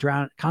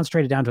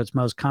concentrated down to its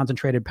most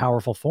concentrated,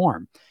 powerful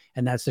form.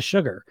 And that's the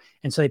sugar.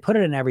 And so they put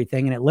it in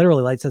everything and it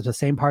literally lights up the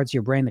same parts of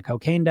your brain that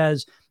cocaine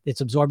does.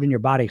 It's absorbed in your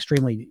body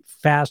extremely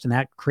fast and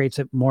that creates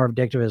it more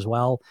addictive as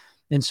well.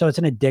 And so it's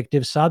an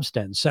addictive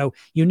substance. So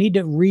you need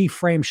to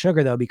reframe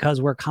sugar though,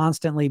 because we're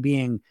constantly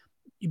being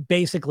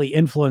basically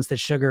influenced that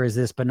sugar is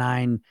this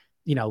benign,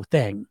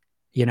 thing,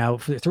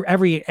 through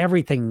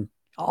everything.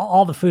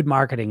 All the food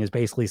marketing is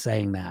basically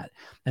saying that.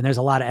 And there's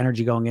a lot of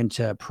energy going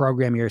into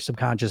program your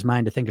subconscious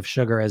mind to think of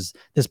sugar as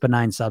this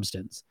benign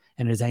substance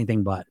and it is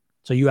anything but.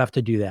 So you have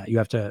to do that. You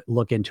have to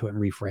look into it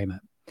and reframe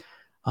it.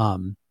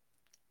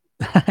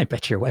 I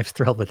bet your wife's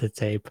thrilled with the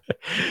tape.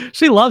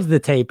 She loves the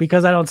tape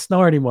because I don't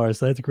snore anymore.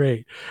 So that's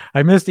great.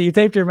 I missed it. You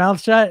taped your mouth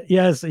shut?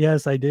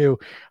 Yes, I do.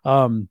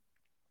 I'm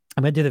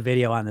gonna do the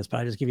video on this,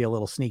 but I'll just give you a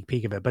little sneak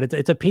peek of it. But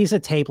it's a piece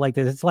of tape like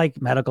this. It's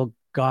like medical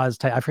gauze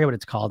type. I forget what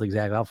it's called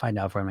exactly. I'll find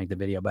out before I make the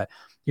video. But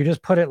you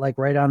just put it like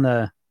right on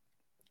the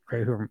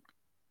right here,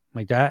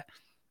 like that,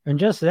 and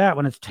just that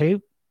when it's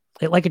taped,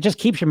 it just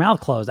keeps your mouth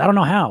closed. I don't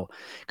know how,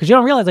 because you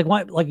don't realize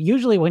like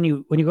usually when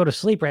you go to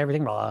sleep, right,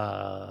 everything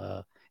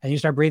and you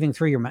start breathing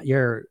through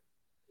your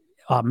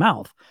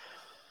mouth.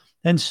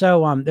 And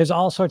so there's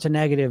all sorts of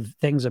negative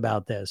things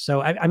about this. So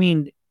I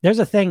mean, there's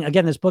a thing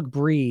again. This book,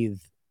 Breathe,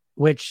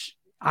 which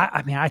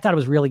I mean, I thought it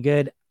was really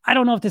good. I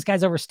don't know if this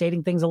guy's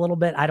overstating things a little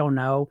bit. I don't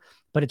know,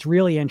 but it's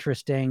really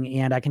interesting.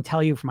 And I can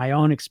tell you from my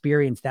own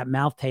experience that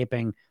mouth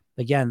taping,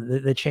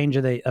 again, the change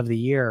of the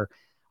year,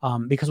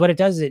 because what it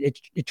does is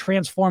it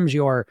transforms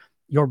your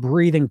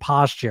breathing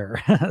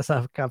posture. That's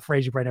a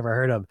phrase you probably never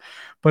heard of,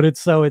 but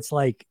it's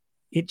like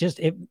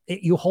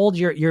you hold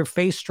your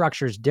face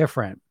structure is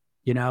different,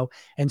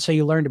 and so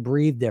you learn to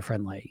breathe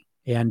differently.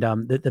 And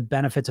the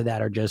benefits of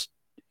that are just,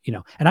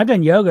 and I've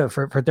done yoga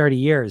for 30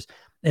 years.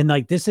 And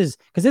like, this is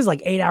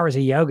like 8 hours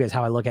of yoga is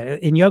how I look at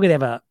it. In yoga, they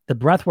have the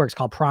breath work's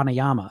called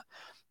pranayama.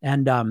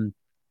 And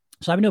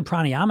so I've been doing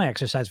pranayama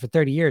exercise for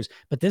 30 years,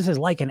 but this is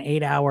like an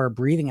 8-hour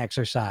breathing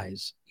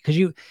exercise.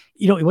 Because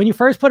when you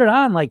first put it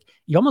on, like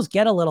you almost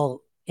get a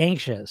little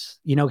anxious,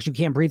 because you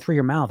can't breathe through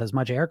your mouth, as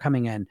much air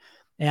coming in.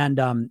 And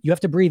you have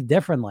to breathe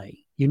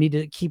differently. You need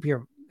to keep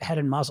your head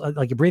and muscle,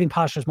 like your breathing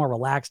posture is more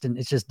relaxed and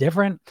it's just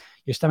different.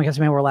 Your stomach has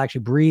to be more relaxed.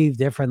 You breathe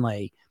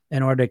differently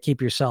in order to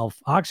keep yourself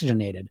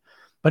oxygenated.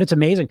 But it's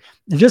amazing.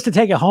 And just to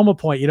take it home a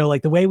point,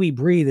 like the way we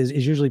breathe is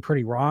usually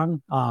pretty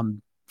wrong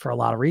for a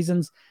lot of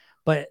reasons.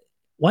 But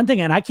one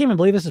thing, and I can't even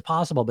believe this is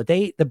possible, but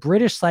the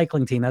British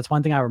cycling team, that's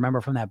one thing I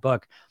remember from that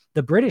book.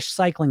 The British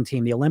cycling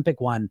team, the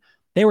Olympic one,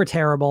 they were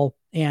terrible.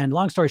 And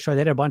long story short,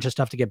 they did a bunch of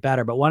stuff to get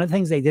better. But one of the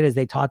things they did is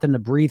they taught them to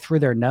breathe through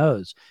their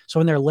nose. So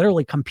when they're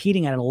literally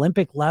competing at an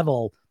Olympic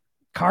level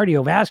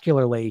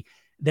cardiovascularly,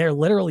 they're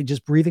literally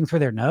just breathing through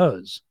their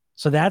nose.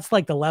 So that's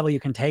like the level you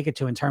can take it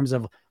to in terms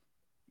of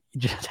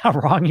just how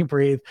wrong you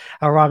breathe,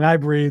 how wrong I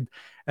breathe.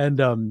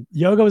 And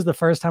yoga was the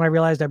first time I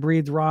realized I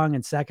breathed wrong.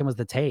 And second was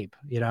the tape,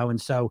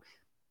 and so,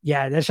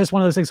 yeah, that's just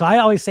one of those things. So I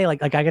always say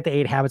like I get the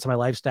 8 habits of my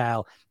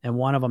lifestyle and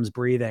one of them is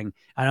breathing.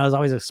 And I was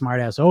always a smart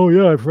ass. Oh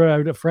yeah,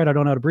 Fred, I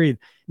don't know how to breathe.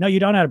 No, you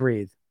don't know how to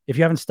breathe. If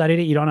you haven't studied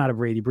it, you don't know how to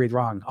breathe. You breathe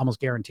wrong, almost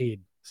guaranteed.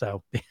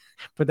 So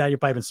put that in your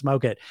pipe and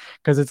smoke it.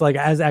 Cause it's like,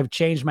 as I've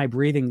changed my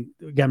breathing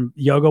again,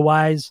 yoga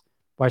wise,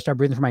 where I start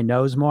breathing through my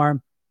nose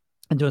more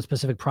and doing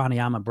specific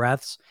pranayama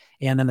breaths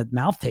and then the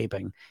mouth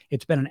taping,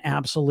 it's been an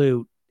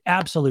absolute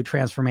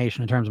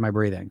transformation in terms of my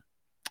breathing.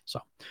 So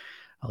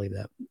I'll leave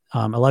that.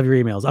 I love your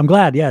emails. I'm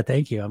glad. Yeah.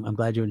 Thank you. I'm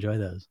glad you enjoy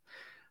those.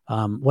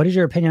 What is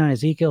your opinion on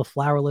Ezekiel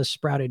flourless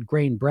sprouted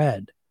grain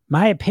bread?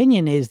 My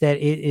opinion is that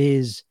it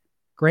is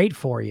great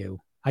for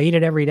you. I eat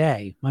it every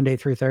day, Monday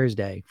through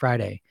Thursday,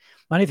 Friday.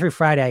 Monday through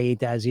Friday, I eat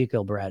the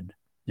Ezekiel bread,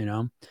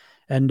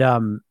 and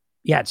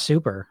yeah, it's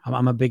super.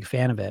 I'm a big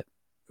fan of it.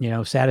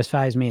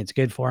 Satisfies me. It's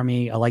good for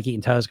me. I like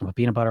eating toast. I can put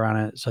peanut butter on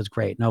it. So it's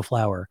great. No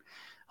flour.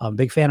 I'm a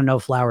big fan of no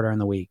flour during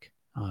the week.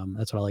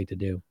 That's what I like to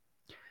do.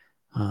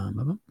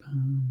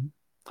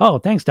 Oh,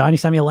 thanks, Don. You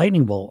sent me a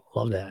lightning bolt.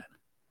 Love that.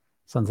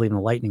 Son's leaving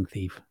a lightning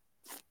thief.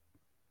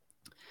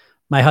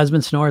 My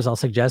husband snores. I'll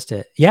suggest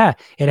it. Yeah,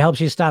 it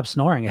helps you stop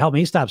snoring. It helped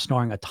me stop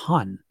snoring a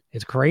ton.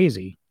 It's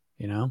crazy,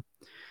 Not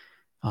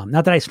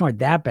that I snored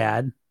that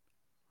bad.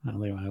 I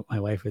don't think my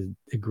wife would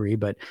agree,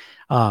 but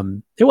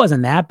it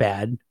wasn't that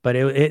bad. But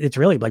it's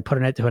really like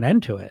putting it to an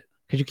end to it,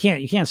 because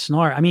you can't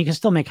snore. I mean, you can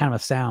still make kind of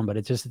a sound, but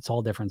it's a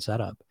whole different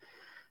setup.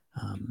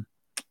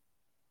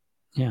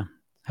 Yeah.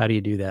 How do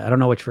you do that? I don't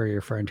know which you're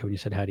referring to when you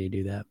said, how do you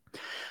do that?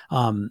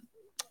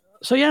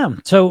 So yeah.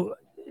 So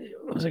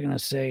what was I going to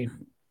say?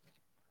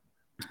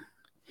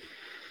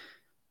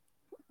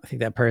 I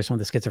think that person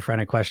with the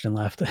schizophrenic question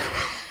left.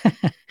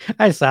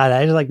 I saw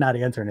that. I just like not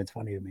answering. It's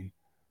funny to me.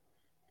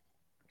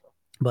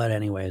 But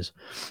anyways,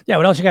 yeah.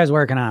 What else you guys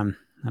working on?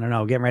 I don't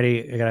know. Getting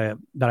ready. I got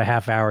about a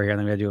half hour here. And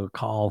then we got to do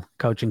a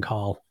coaching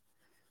call.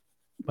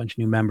 A bunch of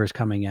new members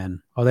coming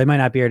in. Oh, they might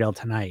not be here till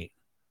tonight.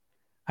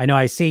 I know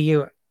I see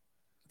you.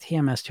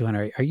 TMS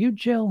 200. Are you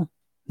Jill?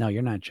 No,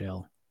 you're not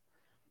Jill.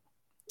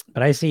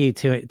 But I see you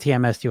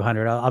TMS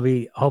 200. I'll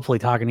be hopefully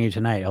talking to you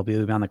tonight. I'll be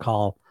on the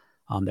call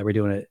that we're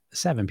doing at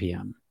 7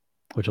 p.m.,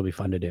 which will be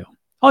fun to do.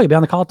 Oh, you'll be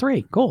on the call at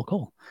 3.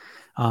 Cool.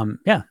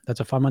 Yeah,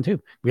 that's a fun one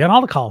too. We on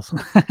all the calls.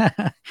 You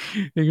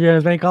can get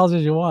as many calls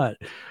as you want.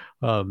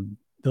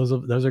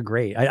 Those are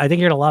great. I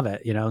think you're gonna love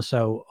it.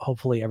 So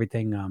hopefully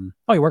everything.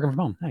 Oh, you're working from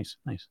home. Nice.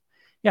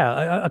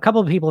 Yeah, a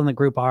couple of people in the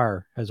group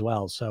are as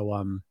well.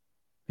 So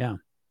yeah,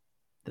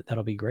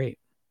 that'll be great.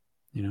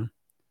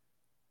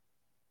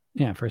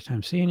 Yeah, first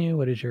time seeing you.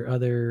 What is your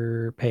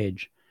other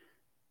page?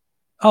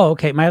 Oh,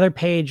 okay. My other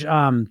page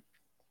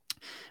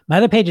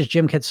is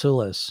Jim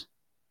Katsoulis.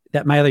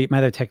 That my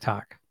other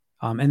TikTok.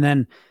 And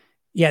then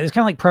yeah, it's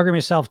kind of like Program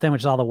Yourself Thin,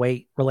 which is all the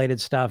weight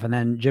related stuff. And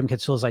then Jim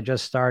Katsoulis I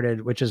just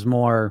started, which is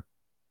more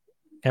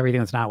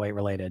everything that's not weight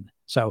related.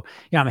 So,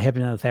 I'm a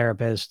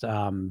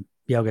hypnotherapist,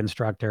 yoga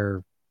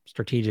instructor,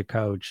 strategic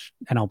coach,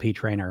 NLP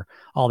trainer,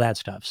 all that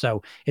stuff.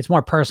 So it's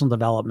more personal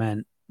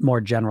development,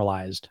 more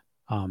generalized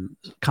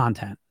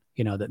content,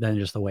 than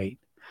just the weight.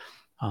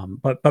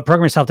 But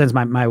Program Yourself Thin is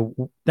my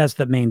that's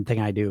the main thing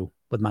I do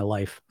with my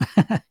life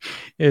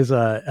is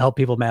help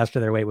people master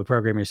their weight with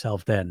Program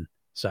Yourself Thin.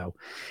 So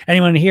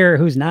anyone here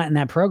who's not in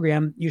that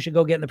program, you should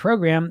go get in the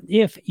program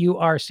if you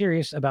are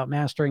serious about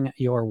mastering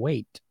your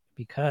weight,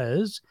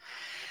 because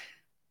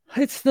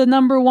it's the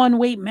number one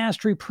weight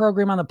mastery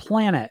program on the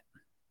planet.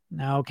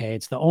 Now, okay,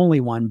 it's the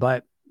only one,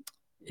 but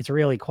it's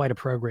really quite a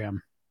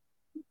program,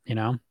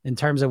 in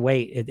terms of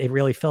weight. It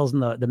really fills in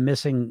the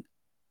missing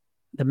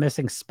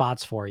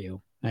spots for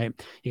you, right?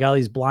 You got all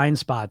these blind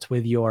spots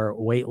with your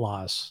weight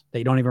loss that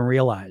you don't even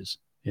realize,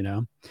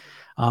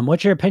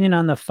 What's your opinion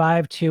on the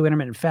 5-2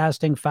 intermittent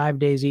fasting, 5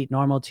 days eat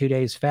normal, 2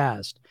 days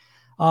fast?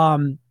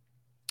 Well,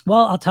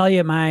 I'll tell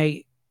you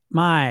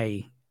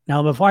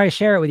now, before I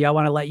share it with you, I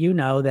want to let you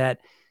know that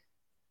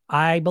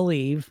I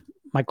believe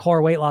my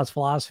core weight loss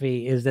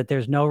philosophy is that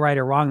there's no right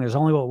or wrong. There's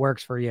only what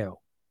works for you.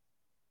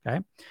 Okay.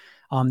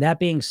 That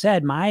being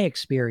said, my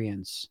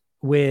experience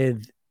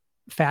with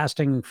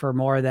fasting for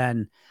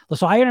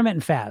so I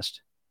intermittent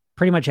fast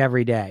pretty much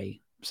every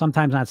day,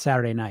 sometimes not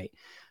Saturday night.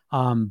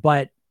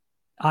 But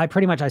I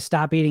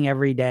stop eating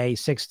every day,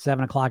 6,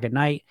 7 o'clock at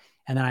night.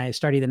 And then I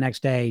start eating the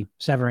next day,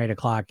 7 or 8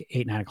 o'clock,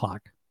 8, 9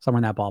 o'clock, somewhere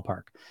in that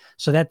ballpark.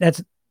 So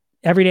that's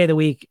every day of the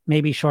week,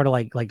 maybe short of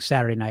like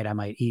Saturday night, I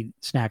might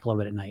snack a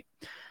little bit at night.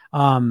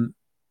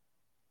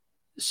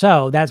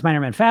 So that's my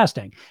intermittent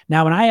fasting.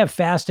 Now, when I have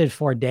fasted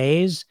for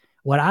days,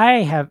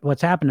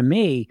 what's happened to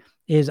me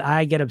is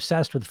I get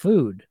obsessed with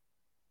food,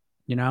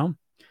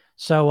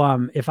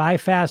 So if I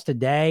fast a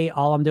day,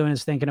 all I'm doing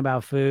is thinking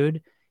about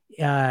food.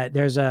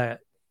 Then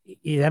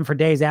for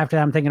days after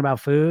that, I'm thinking about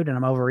food and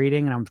I'm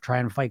overeating and I'm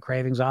trying to fight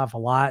cravings off a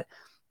lot.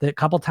 The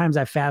couple times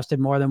I fasted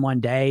more than one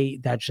day,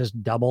 that's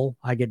just double.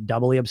 I get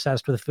doubly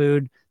obsessed with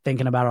food,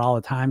 thinking about it all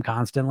the time,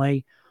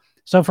 constantly.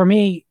 So for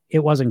me, it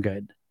wasn't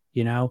good.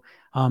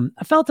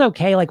 I felt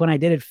okay like when I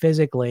did it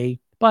physically,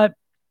 but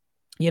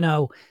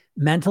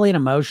mentally and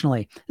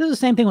emotionally, this is the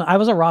same thing. I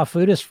was a raw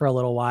foodist for a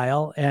little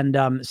while,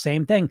 and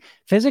same thing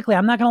physically.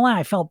 I'm not gonna lie,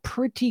 I felt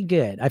pretty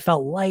good. I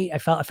felt light. I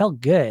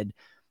felt good.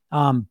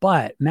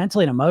 But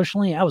mentally and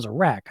emotionally, I was a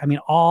wreck. I mean,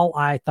 all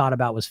I thought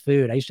about was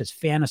food. I used to just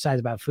fantasize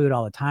about food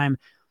all the time.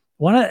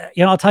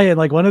 I'll tell you,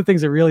 like one of the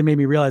things that really made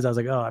me realize I was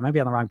like, oh, I might be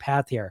on the wrong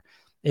path here,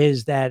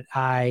 is that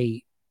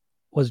I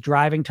was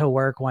driving to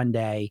work one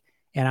day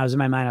and I was in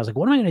my mind, I was like,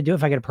 what am I going to do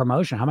if I get a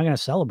promotion? How am I going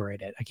to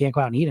celebrate it? I can't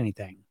go out and eat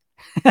anything.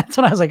 That's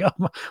when I was like,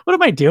 oh, what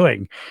am I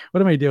doing?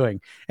 What am I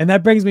doing? And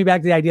that brings me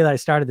back to the idea that I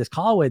started this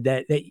call with,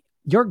 that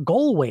your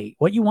goal weight,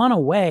 what you want to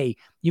weigh,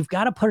 you've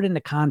got to put it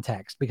into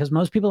context, because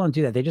most people don't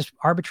do that. They just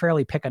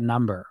arbitrarily pick a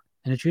number.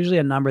 And it's usually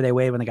a number they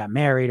weighed when they got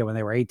married or when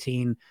they were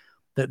 18.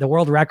 The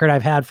world record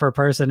I've had for a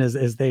person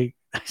is they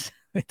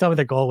tell me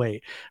their goal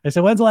weight. I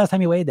said, when's the last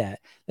time you weighed that?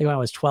 They go, I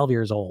was 12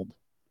 years old.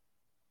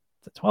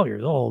 12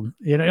 years old.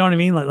 You know what I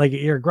mean? Like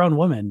you're a grown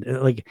woman.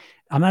 Like,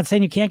 I'm not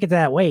saying you can't get to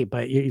that weight,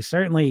 but you're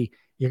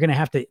going to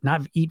have to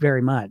not eat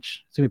very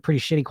much. It's going to be pretty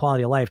shitty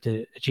quality of life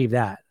to achieve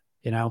that,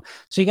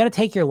 So you got to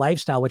take your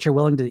lifestyle, what you're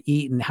willing to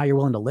eat and how you're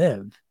willing to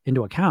live,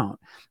 into account.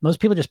 Most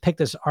people just pick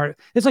this art.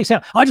 It's like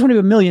saying, I just want to be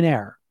a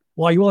millionaire.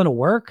 Well, are you willing to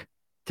work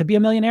to be a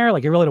millionaire?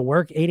 Like, you're willing to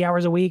work 80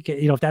 hours a week,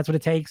 if that's what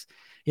it takes,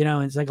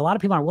 and it's like a lot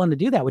of people aren't willing to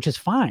do that, which is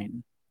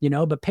fine,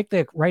 but pick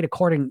the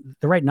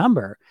right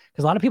number,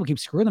 because a lot of people keep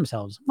screwing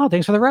themselves. Oh,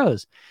 thanks for the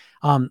rose.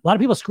 A lot of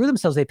people screw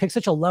themselves. They pick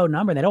such a low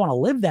number and they don't want to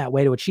live that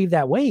way to achieve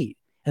that weight.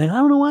 And I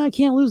don't know why I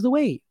can't lose the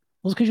weight.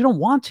 Well, it's because you don't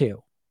want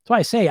to.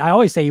 That's why I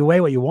always say you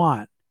weigh what you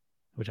want,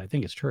 which I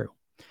think is true.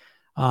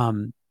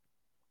 So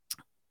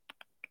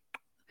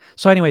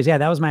anyways, yeah,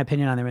 that was my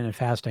opinion on intermittent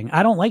fasting.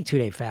 I don't like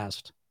 2-day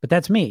fast, but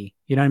that's me.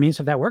 You know what I mean?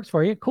 So if that works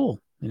for you,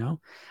 cool.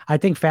 I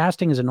think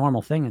fasting is a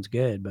normal thing. It's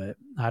good, but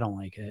I don't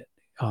like it.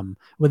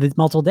 with its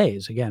multiple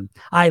days. Again,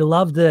 I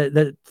love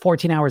the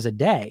 14 hours a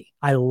day.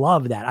 I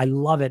love that. I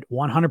love it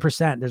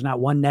 100%. There's not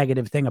one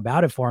negative thing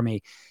about it for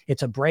me.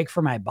 It's a break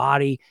for my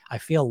body. I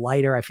feel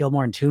lighter. I feel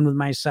more in tune with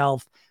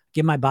myself.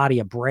 Give my body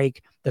a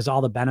break. There's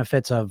all the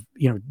benefits of,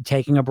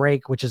 taking a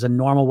break, which is a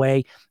normal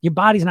way. Your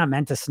body's not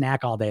meant to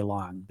snack all day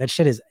long. That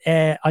shit is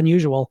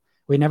unusual.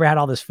 We never had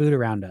all this food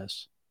around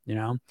us,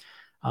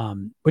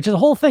 which is a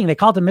whole thing. They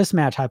call it the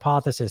mismatch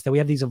hypothesis, that we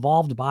have these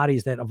evolved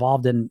bodies that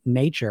evolved in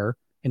nature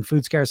in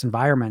food scarce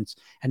environments.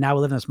 And now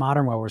we live in this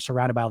modern world. We're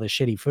surrounded by all this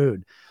shitty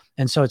food.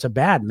 And so it's a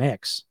bad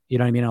mix, you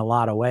know what I mean, in a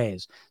lot of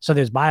ways. So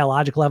there's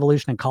biological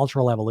evolution and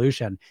cultural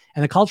evolution.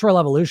 And the cultural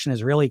evolution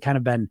has really kind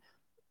of been,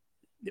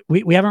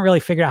 we haven't really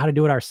figured out how to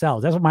do it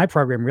ourselves. That's what my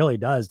program really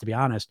does, to be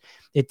honest.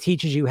 It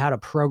teaches you how to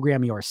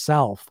program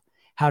yourself,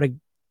 how to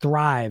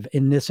thrive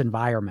in this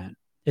environment.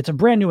 It's a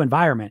brand new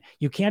environment.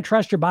 You can't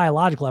trust your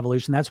biological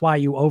evolution. That's why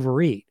you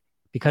overeat,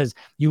 because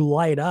you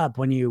light up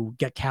when you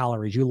get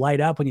calories. You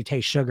light up when you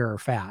taste sugar or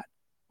fat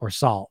or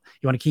salt.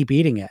 You want to keep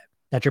eating it.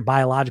 That's your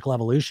biological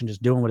evolution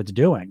just doing what it's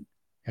doing,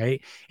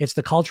 right? It's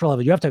the cultural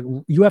level.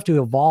 You have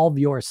to evolve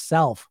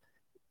yourself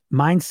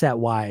mindset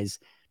wise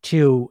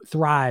to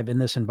thrive in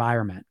this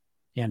environment.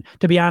 And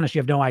to be honest, you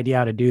have no idea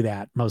how to do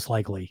that, most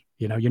likely.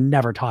 You're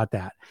never taught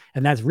that.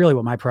 And that's really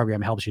what my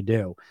program helps you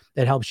do.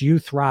 It helps you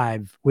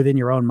thrive within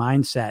your own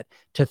mindset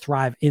to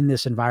thrive in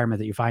this environment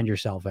that you find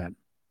yourself in.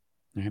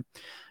 Right?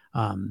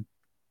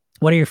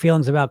 What are your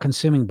feelings about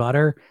consuming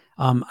butter?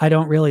 I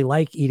don't really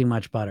like eating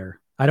much butter.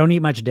 I don't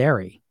eat much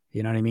dairy.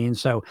 You know what I mean?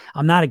 So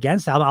I'm not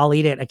against it. I'll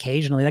eat it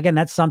occasionally. Again,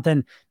 that's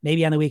something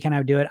maybe on the weekend I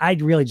would do it. I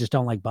really just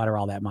don't like butter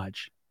all that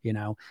much.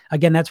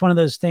 Again, that's one of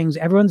those things.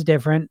 Everyone's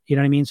different. You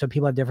know what I mean? So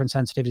people have different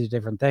sensitivities to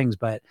different things,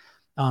 but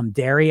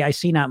dairy, I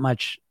see not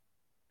much.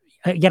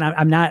 Again,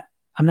 I'm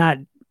not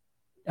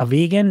a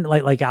vegan.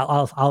 Like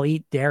I'll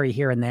eat dairy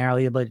here and there. I'll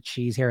eat a bit of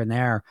cheese here and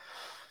there,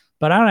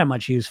 but I don't have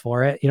much use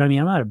for it. You know what I mean?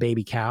 I'm not a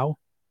baby cow.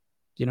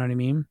 You know what I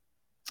mean?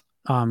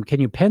 Can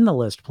you pin the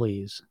list,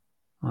 please?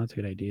 Oh, that's a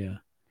good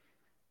idea.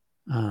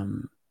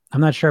 I'm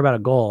not sure about a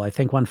goal. I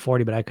think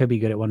 140, but I could be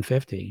good at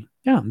 150.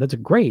 Yeah, that's a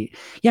great.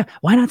 Yeah,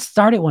 why not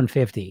start at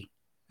 150?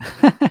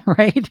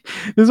 Right?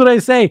 This is what I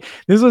say.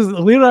 This was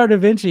Leonardo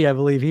da Vinci, I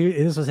believe.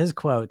 This was his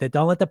quote, that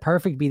don't let the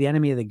perfect be the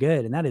enemy of the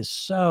good. And that is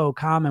so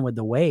common with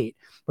the weight,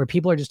 where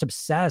people are just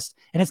obsessed,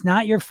 and it's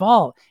not your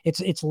fault.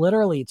 It's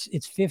literally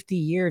 50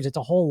 years. It's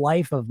a whole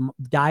life of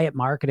diet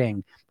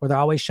marketing where they're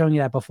always showing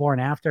you that before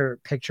and after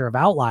picture of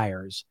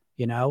outliers.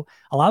 A lot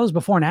of those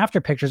before and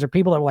after pictures are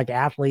people that were like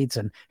athletes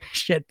and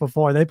shit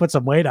before they put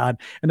some weight on,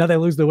 and now they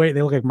lose the weight.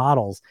 They look like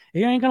models.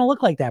 You ain't going to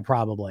look like that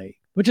probably,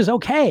 which is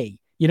okay.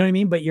 You know what I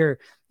mean? But your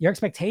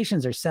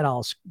expectations are set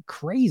all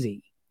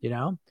crazy,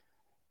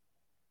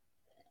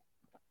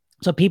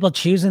 So people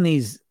choosing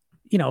these,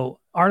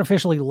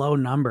 artificially low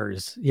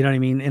numbers, you know what I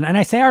mean? And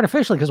I say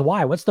artificially because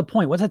why? What's the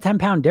point? What's a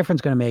 10-pound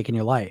difference going to make in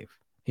your life?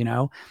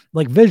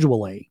 Like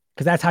visually,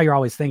 because that's how you're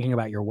always thinking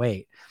about your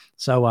weight.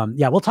 So,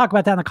 yeah, we'll talk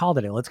about that on the call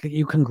today. Let's get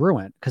you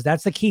congruent, because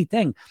that's the key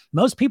thing.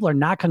 Most people are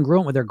not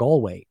congruent with their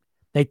goal weight.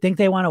 They think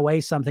they want to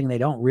weigh something they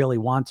don't really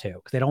want to,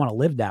 because they don't want to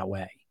live that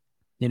way,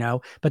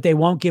 but they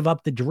won't give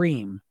up the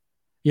dream.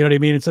 You know what I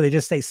mean? And so they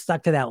just stay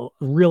stuck to that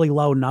really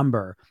low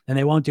number, and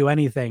they won't do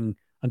anything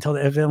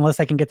unless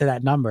they can get to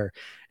that number.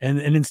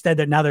 And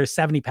instead now they're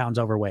 70 pounds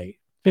overweight,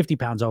 50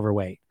 pounds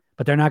overweight,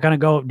 but they're not going to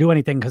go do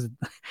anything because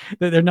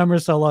their number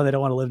is so low. They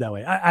don't want to live that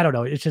way. I don't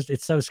know.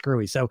 It's so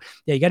screwy. So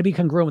yeah, you got to be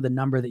congruent with the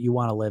number that you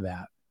want to live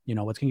at. What's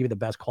going to give you the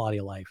best quality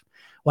of life.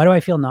 Why do I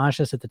feel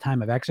nauseous at the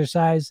time of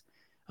exercise?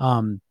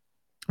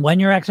 When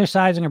you're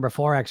exercising or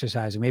before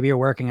exercising, maybe you're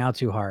working out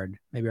too hard.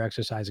 Maybe you're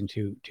exercising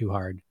too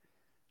hard.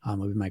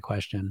 Would be my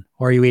question.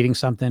 Or are you eating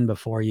something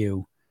before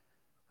you?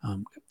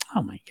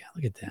 Oh my God,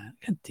 look at that.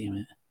 God damn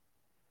it.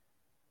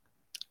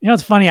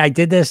 It's funny.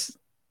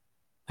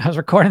 I was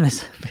recording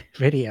this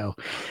video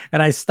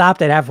and I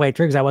stopped it halfway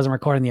through because I wasn't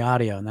recording the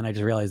audio. And then I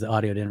just realized the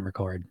audio didn't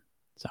record.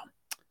 So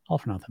all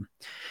for nothing.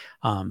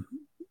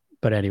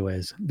 But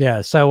anyways,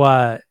 yeah.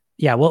 So,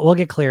 yeah, we'll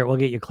get clear. We'll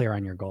get you clear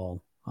on your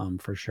goal,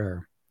 for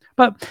sure.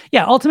 But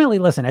yeah, ultimately,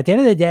 listen, at the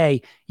end of the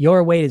day,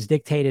 your weight is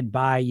dictated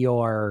by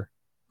your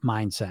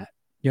mindset.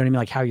 You know what I mean?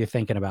 Like how you're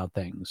thinking about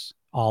things,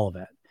 all of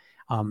it.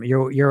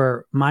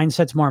 Your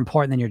mindset's more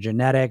important than your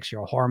genetics,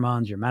 your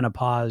hormones, your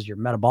menopause, your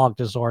metabolic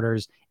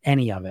disorders,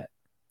 any of it.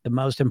 The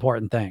most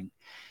important thing.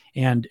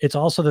 And it's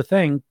also the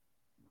thing,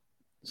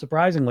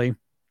 surprisingly,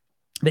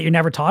 that you're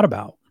never taught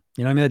about.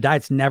 You know what I mean? The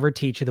diets never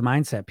teach you the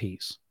mindset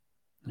piece.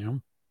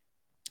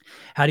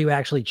 How do you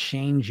actually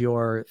change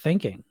your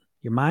thinking,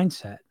 your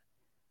mindset?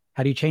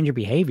 How do you change your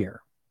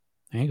behavior?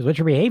 Because what's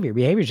your behavior?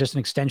 Behavior is just an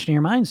extension of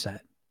your mindset,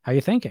 how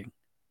you're thinking,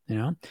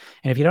 And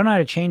if you don't know how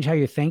to change how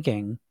you're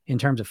thinking in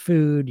terms of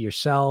food,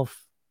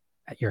 yourself,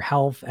 your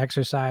health,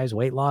 exercise,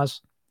 weight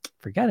loss,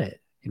 forget it,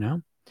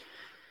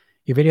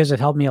 Your videos have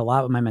helped me a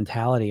lot with my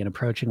mentality and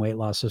approaching weight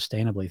loss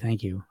sustainably.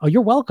 Thank you. Oh,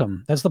 you're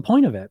welcome. That's the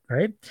point of it,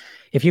 right?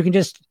 If you can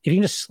just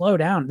slow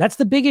down, that's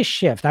the biggest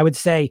shift. I would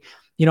say,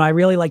 I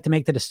really like to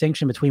make the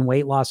distinction between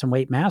weight loss and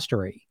weight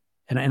mastery.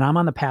 And I'm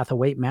on the path of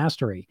weight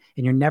mastery,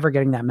 and you're never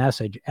getting that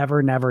message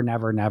ever, never,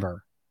 never,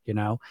 never.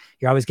 You're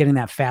always getting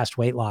that fast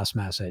weight loss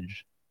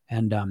message.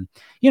 And,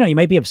 you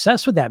might be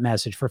obsessed with that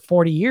message for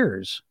 40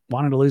 years,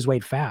 wanting to lose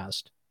weight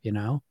fast.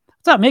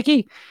 What's up,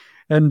 Mickey?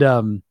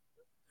 And,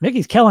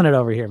 Mickey's killing it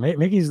over here.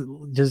 Mickey's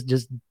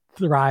just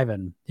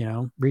thriving,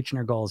 reaching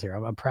her goals here.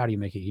 I'm proud of you,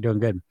 Mickey. You're doing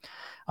good.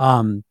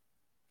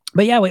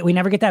 But yeah, we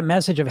never get that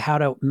message of how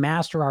to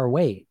master our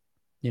weight,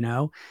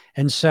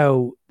 And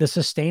so the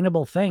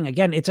sustainable thing,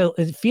 again,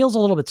 it feels a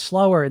little bit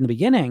slower in the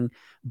beginning,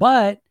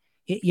 but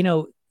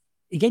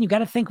again, you got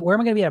to think, where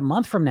am I going to be a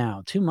month from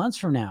now, 2 months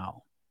from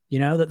now?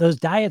 That those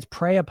diets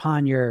prey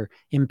upon your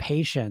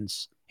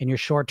impatience and your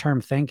short-term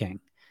thinking.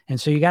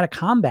 And so you got to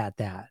combat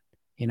that.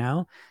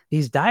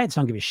 These diets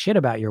don't give a shit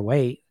about your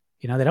weight.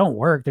 They don't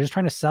work. They're just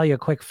trying to sell you a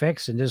quick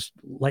fix and just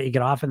let you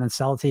get off and then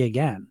sell it to you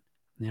again.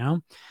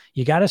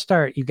 You got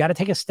to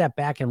take a step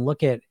back and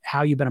look at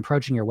how you've been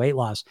approaching your weight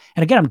loss.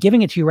 And again, I'm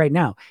giving it to you right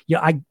now.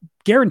 I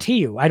guarantee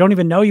you, I don't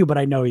even know you, but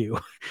I know you.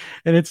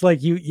 And it's like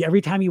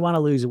every time you want to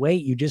lose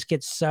weight, you just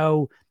get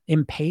so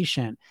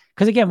impatient.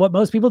 Because again, what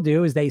most people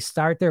do is they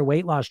start their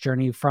weight loss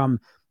journey from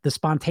the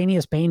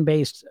spontaneous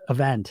pain-based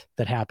event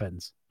that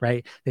happens,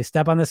 right? They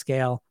step on the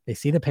scale, they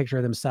see the picture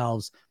of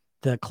themselves,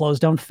 the clothes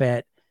don't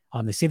fit,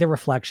 they see the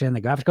reflection,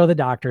 they have to go to the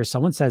doctor,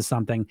 someone says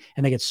something,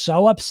 and they get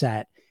so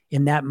upset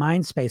in that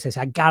mind space. They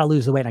say, I got to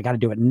lose the weight. I got to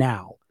do it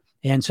now.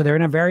 And so they're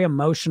in a very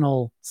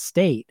emotional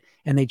state,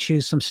 and they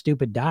choose some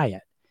stupid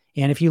diet.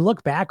 And if you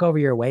look back over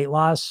your weight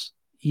loss,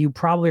 you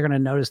probably are going to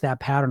notice that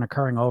pattern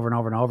occurring over and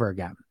over and over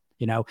again.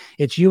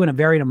 It's you in a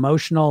very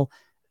emotional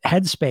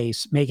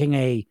headspace making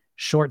a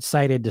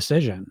short-sighted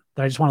decision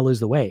that I just want to lose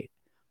the weight,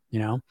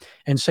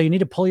 And so you need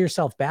to pull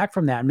yourself back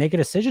from that and make a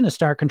decision to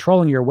start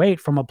controlling your weight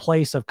from a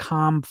place of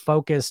calm,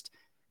 focused,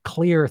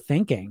 clear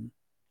thinking,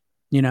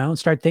 and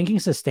start thinking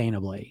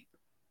sustainably.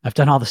 I've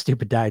done all the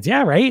stupid diets.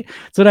 Yeah, right.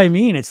 That's what I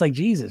mean. It's like,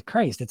 Jesus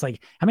Christ. It's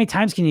like, how many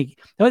times can you,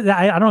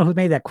 I don't know who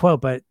made that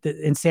quote, but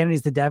insanity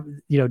is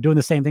doing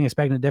the same thing,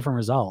 expecting a different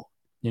result,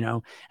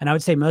 and I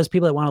would say most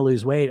people that want to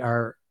lose weight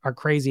are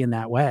crazy in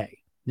that way,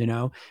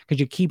 because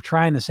you keep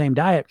trying the same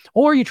diet,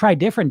 or you try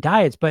different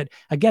diets. But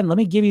again, let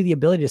me give you the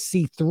ability to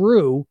see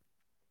through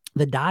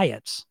the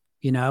diets,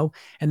 and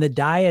the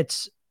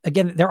diets,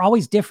 again, they're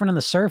always different on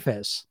the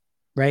surface.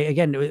 Right.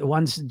 Again,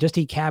 one's just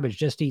eat cabbage,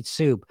 just eat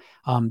soup.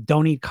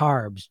 Don't eat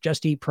carbs,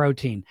 just eat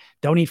protein.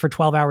 Don't eat for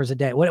 12 hours a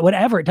day.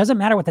 Whatever. It doesn't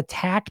matter what the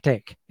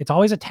tactic. It's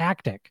always a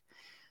tactic.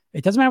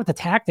 It doesn't matter what the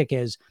tactic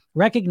is.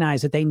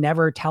 Recognize that they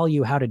never tell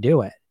you how to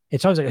do it.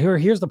 It's always like,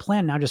 here's the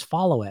plan. Now just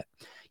follow it.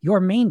 Your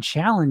main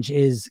challenge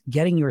is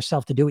getting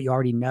yourself to do what you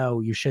already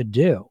know you should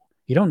do.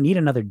 You don't need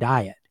another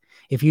diet.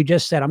 If you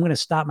just said, I'm going to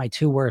stop my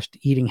 2 worst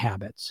eating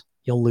habits,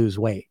 you'll lose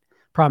weight.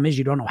 Problem is,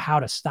 you don't know how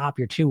to stop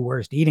your 2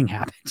 worst eating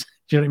habits.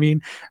 Do you know what I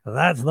mean?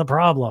 That's the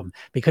problem,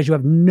 because you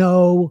have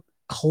no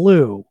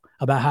clue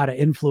about how to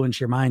influence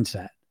your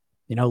mindset.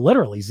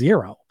 Literally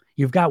zero.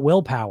 You've got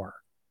willpower,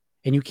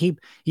 and you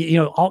keep,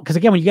 because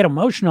again, when you get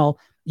emotional,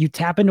 you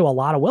tap into a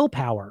lot of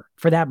willpower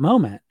for that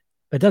moment,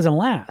 but it doesn't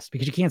last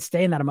because you can't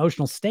stay in that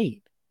emotional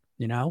state,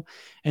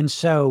 And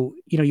so,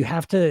 you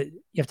have to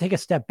take a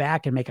step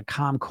back and make a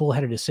calm,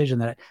 cool-headed decision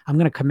that I'm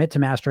going to commit to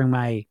mastering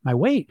my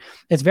weight.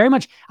 It's very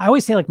much, I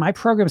always say, like, my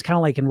program is kind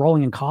of like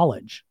enrolling in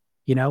college.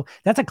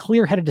 That's a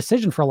clear-headed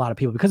decision for a lot of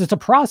people because it's a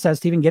process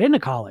to even get into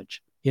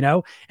college,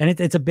 and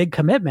it's a big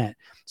commitment.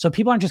 So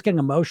people aren't just getting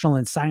emotional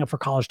and signing up for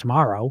college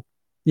tomorrow.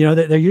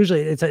 They're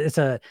usually,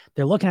 they're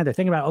looking at, they're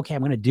thinking about, okay,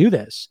 I'm going to do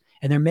this.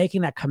 And they're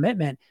making that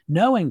commitment,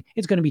 knowing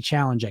it's going to be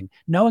challenging,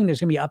 knowing there's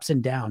going to be ups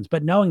and downs,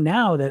 but knowing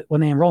now that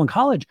when they enroll in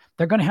college,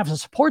 they're going to have a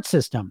support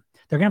system.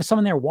 They're going to have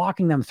someone there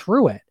walking them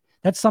through it.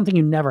 That's something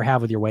you never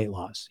have with your weight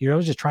loss. You're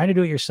always just trying to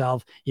do it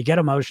yourself. You get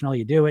emotional,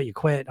 you do it, you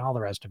quit, and all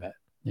the rest of it,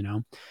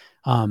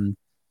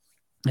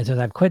 It says,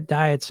 I've quit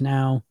diets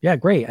now. Yeah,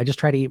 great. I just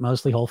try to eat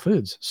mostly whole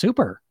foods.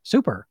 Super,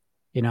 super,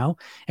 And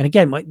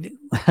again,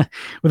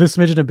 with a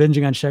smidgen of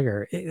binging on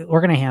sugar,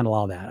 we're going to handle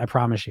all that. I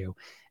promise you.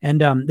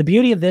 And the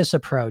beauty of this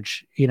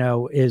approach,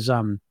 is,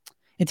 and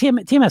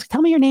TMS,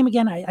 tell me your name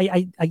again.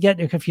 I get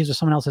confused with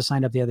someone else that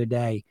signed up the other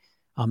day,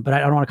 but I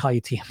don't want to call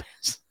you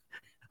TMS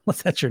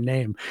unless that's your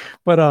name.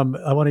 But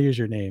I want to use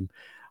your name.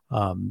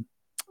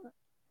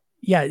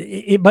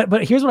 Yeah,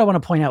 but here's what I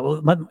want to point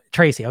out.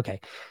 Tracy, okay.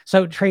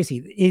 So Tracy,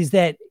 is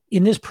that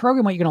in this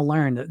program, what you're going to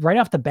learn right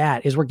off the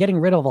bat is we're getting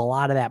rid of a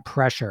lot of that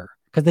pressure.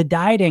 Because the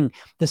dieting,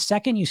 the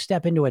second you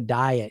step into a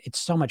diet, it's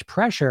so much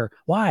pressure.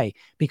 Why?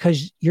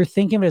 Because you're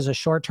thinking of it as a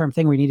short-term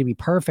thing where you need to be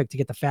perfect to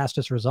get the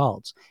fastest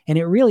results. And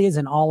it really is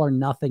an all or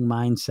nothing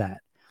mindset.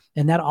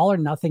 And that all or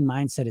nothing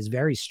mindset is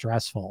very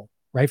stressful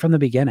right from the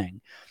beginning.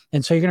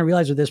 And so you're going to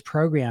realize with this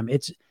program,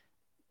 it's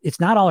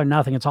not all or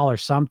nothing, it's all or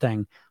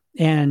something.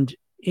 And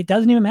it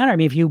doesn't even matter. I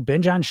mean, if you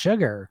binge on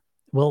sugar,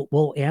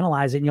 we'll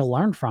analyze it and you'll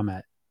learn from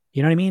it.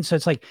 You know what I mean? So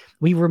it's like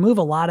we remove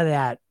a lot of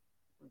that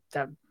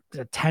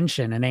the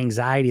tension and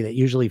anxiety that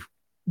usually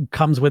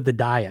comes with the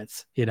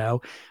diets,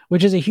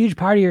 which is a huge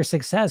part of your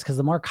success. Because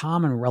the more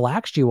calm and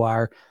relaxed you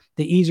are,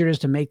 the easier it is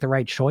to make the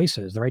right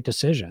choices, the right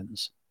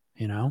decisions,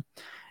 you know?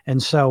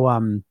 And so,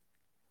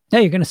 yeah,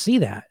 you're going to see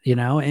that, and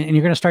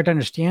you're going to start to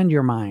understand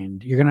your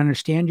mind. You're going to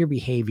understand your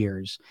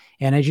behaviors.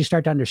 And as you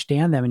start to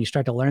understand them and you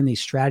start to learn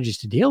these strategies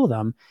to deal with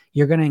them,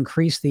 you're going to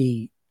increase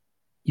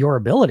your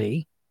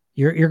ability.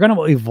 You're going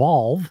to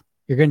evolve.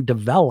 You're going to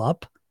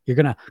develop. You're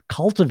going to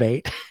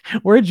cultivate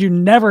words you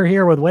never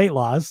hear with weight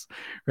loss,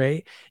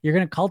 right? You're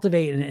going to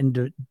cultivate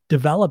and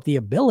develop the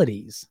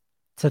abilities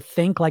to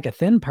think like a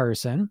thin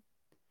person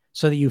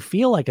so that you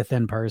feel like a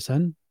thin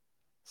person,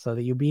 so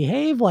that you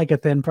behave like a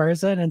thin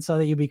person, and so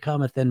that you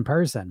become a thin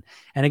person.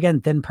 And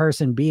again, thin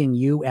person being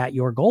you at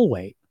your goal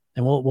weight.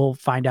 And we'll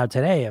find out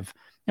today if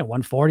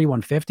 140,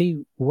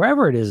 150,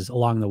 wherever it is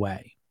along the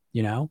way,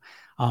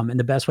 and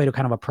the best way to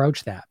kind of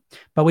approach that.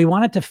 But we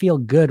want it to feel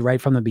good right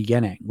from the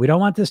beginning. We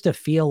don't want this to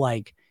feel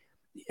like,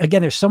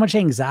 again, there's so much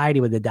anxiety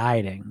with the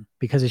dieting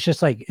because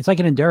it's like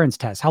an endurance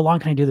test. How long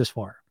can I do this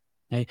for?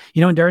 Okay?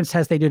 Endurance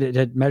tests they do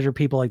to measure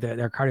people like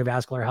their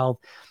cardiovascular health.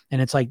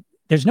 And it's like,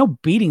 there's no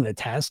beating the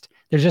test.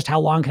 There's just how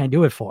long can I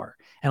do it for?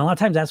 And a lot of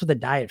times that's what the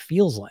diet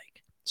feels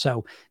like.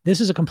 So this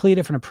is a completely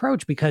different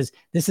approach because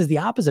this is the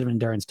opposite of an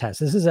endurance test.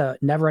 This is a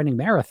never ending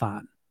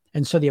marathon.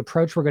 And so the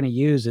approach we're going to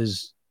use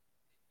is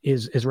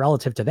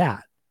relative to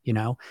that,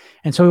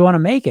 And so we want to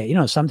make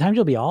it, sometimes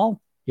you'll be you know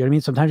what I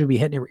mean? Sometimes you'll be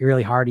hitting it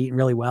really hard, eating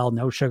really well,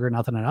 no sugar,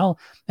 nothing at all.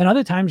 And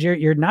other times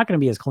you're not going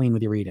to be as clean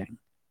with your eating.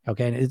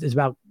 Okay. And it's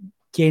about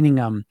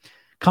gaining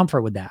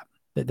comfort with that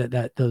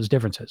those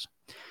differences.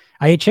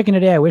 I ate chicken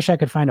today. I wish I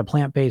could find a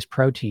plant-based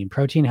protein.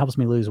 Protein helps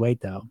me lose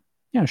weight though.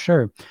 Yeah,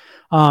 sure.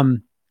 I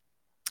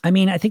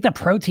think that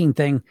protein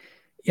thing,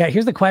 yeah,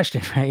 here's the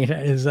question, right?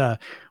 Is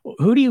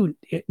who do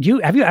you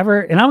have you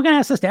ever, and I'm going to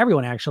ask this to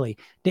everyone actually,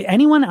 did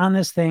anyone on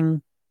this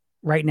thing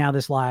right now,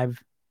 this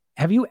live,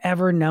 have you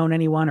ever known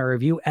anyone or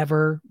have you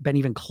ever been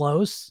even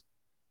close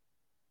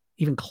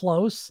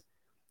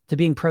to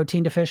being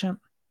protein deficient?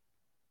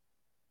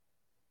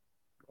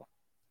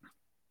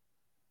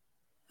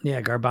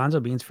 Yeah,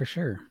 garbanzo beans for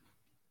sure.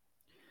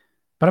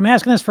 But I'm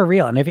asking this for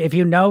real. And if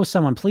you know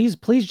someone, please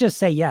just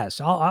say yes.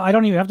 I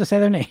don't even have to say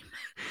their name.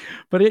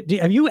 But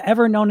have you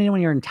ever known anyone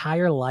in your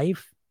entire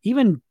life,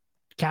 even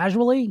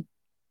casually,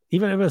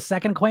 even if it was a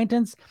second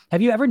acquaintance?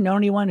 Have you ever known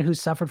anyone who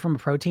suffered from a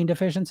protein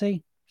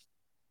deficiency?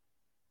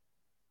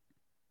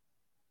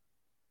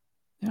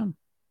 Yeah.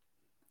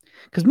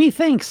 Because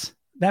methinks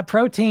that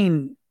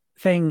protein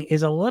thing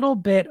is a little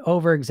bit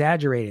over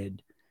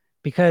exaggerated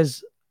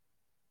because,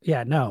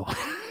 yeah, no.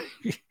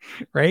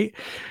 Right.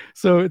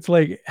 So it's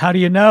like, how do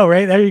you know?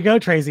 Right. There you go,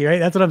 Tracy. Right.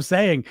 That's what I'm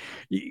saying.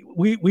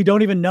 We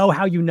don't even know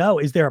how you know.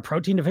 Is there a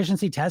protein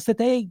deficiency test that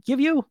they give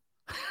you?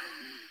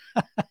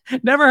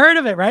 Never heard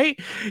of it. Right.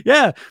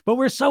 Yeah. But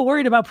we're so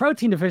worried about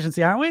protein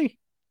deficiency, aren't we?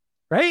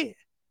 Right.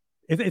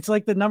 It's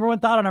like the number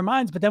one thought on our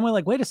minds. But then we're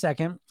like, wait a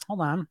second.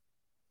 Hold on.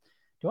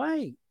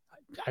 I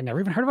never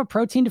even heard of a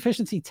protein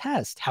deficiency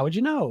test. How would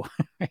you know?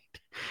 Right.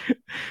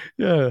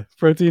 Yeah.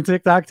 Protein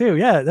TikTok too.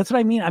 Yeah. That's what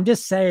I mean. I'm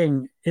just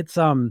saying it's,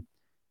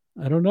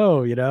 I don't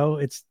know,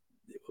 it's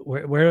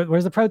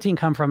where's the protein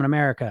come from in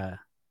America?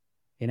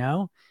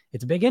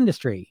 It's a big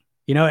industry,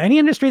 any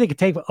industry that could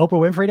take Oprah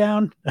Winfrey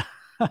down.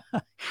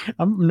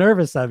 I'm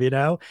nervous of,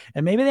 and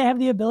maybe they have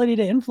the ability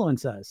to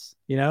influence us,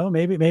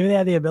 maybe they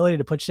have the ability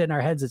to put shit in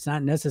our heads. That's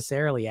not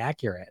necessarily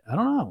accurate. I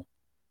don't know,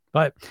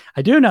 but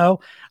I do know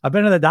I've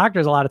been to the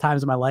doctors a lot of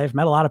times in my life,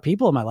 met a lot of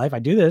people in my life.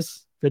 Been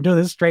doing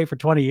this straight for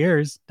 20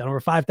 years, done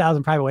over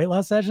 5,000 private weight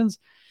loss sessions.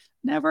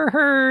 Never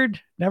even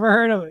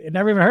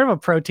heard of a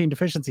protein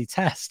deficiency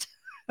test.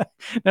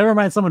 Never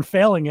mind someone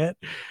failing it.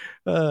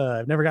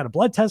 I've never got a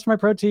blood test for my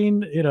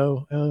protein.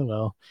 Oh,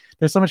 well,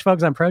 there's so much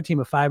focus on protein,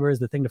 but fiber is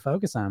the thing to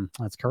focus on.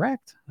 That's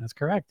correct.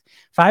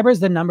 Fiber is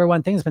the number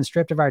one thing that's been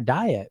stripped of our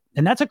diet.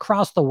 And that's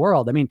across the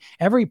world. I mean,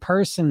 every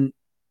person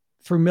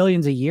through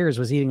millions of years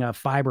was eating a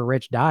fiber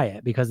rich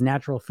diet because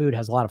natural food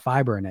has a lot of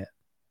fiber in it,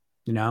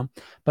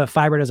 but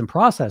fiber doesn't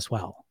process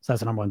well. So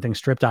that's the number one thing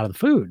stripped out of the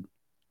food.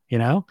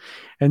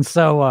 And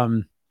so,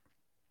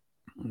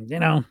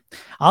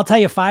 I'll tell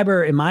you,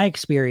 fiber in my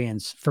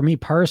experience, for me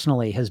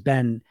personally, has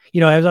been,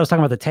 as I was talking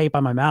about the tape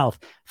on my mouth,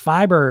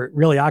 fiber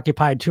really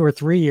occupied 2 or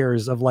 3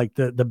 years of like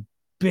the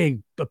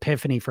big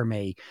epiphany for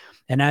me.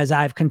 And as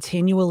I've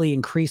continually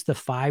increased the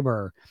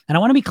fiber, and I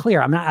want to be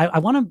clear, I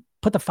want to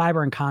put the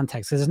fiber in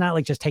context because it's not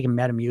like just taking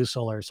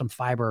Metamucil or some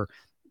fiber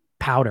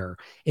powder.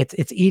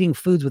 It's eating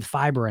foods with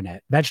fiber in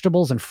it,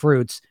 vegetables and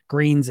fruits,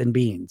 greens and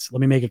beans. Let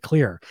me make it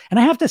clear. And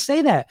I have to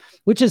say that,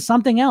 which is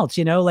something else,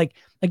 like,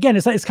 again,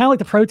 it's kind of like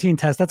the protein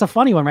test. That's a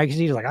funny one, right? Because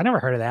you're like, I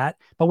never heard of that,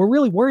 but we're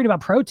really worried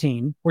about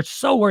protein. We're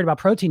so worried about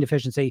protein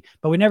deficiency,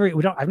 but I've never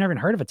even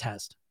heard of a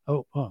test.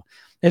 Oh,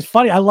 it's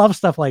funny. I love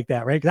stuff like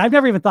that, right? Because I've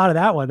never even thought of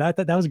that one.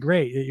 That was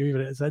great. You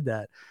even said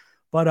that.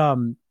 But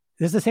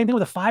it's the same thing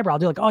with the fiber. I'll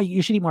do like, oh,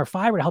 you should eat more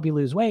fiber to help you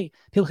lose weight.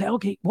 People say,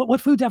 okay,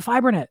 what foods have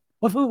fiber in it?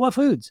 What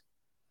foods?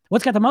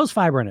 What's got the most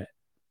fiber in it?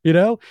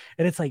 And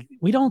it's like,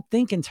 we don't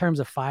think in terms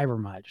of fiber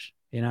much,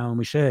 and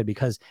we should,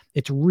 because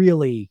it's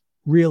really,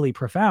 really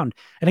profound.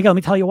 And again, let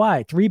me tell you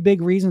why. 3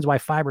 big reasons why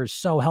fiber is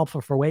so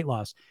helpful for weight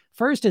loss.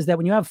 First is that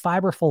when you have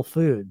fiberful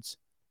foods,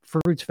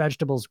 fruits,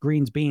 vegetables,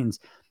 greens, beans,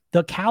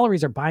 the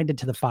calories are binded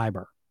to the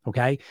fiber.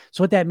 Okay.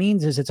 So what that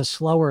means is it's a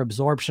slower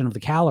absorption of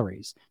the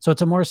calories. So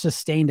it's a more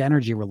sustained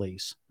energy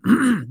release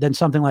than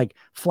something like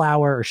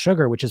flour or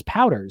sugar, which is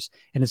powders,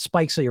 and it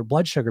spikes your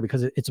blood sugar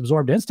because it's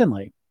absorbed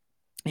instantly.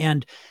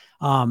 And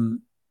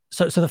um,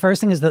 so the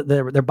first thing is that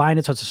they're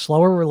binded, so it's a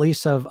slower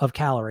release of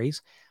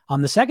calories.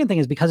 The second thing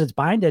is because it's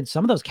binded,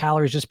 some of those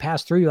calories just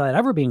pass through without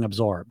ever being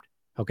absorbed.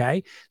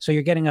 Okay, so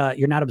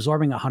you're not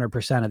absorbing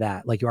 100% of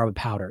that like you are with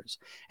powders.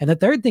 And the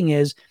third thing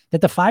is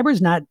that the fiber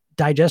is not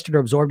digested or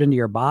absorbed into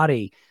your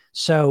body,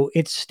 so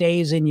it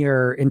stays in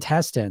your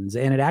intestines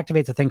and it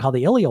activates a thing called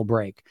the ileal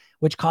brake,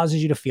 which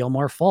causes you to feel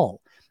more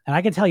full. And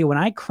I can tell you, when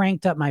I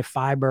cranked up my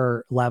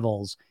fiber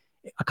levels,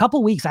 a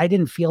couple weeks I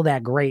didn't feel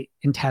that great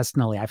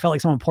intestinally. I felt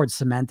like someone poured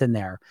cement in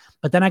there,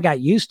 but then I got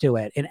used to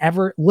it. And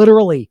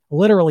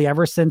literally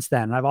ever since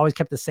then, I've always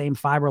kept the same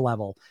fiber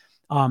level.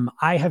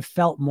 I have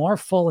felt more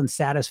full and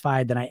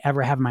satisfied than I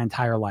ever have in my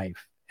entire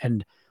life.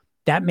 And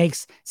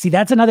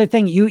that's another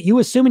thing. You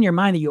assume in your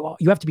mind that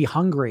you have to be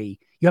hungry.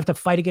 You have to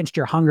fight against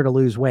your hunger to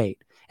lose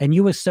weight. And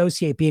you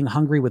associate being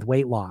hungry with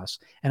weight loss.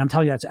 And I'm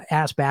telling you, that's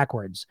ass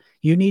backwards.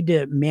 You need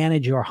to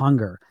manage your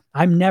hunger.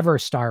 I'm never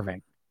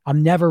starving.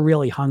 I'm never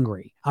really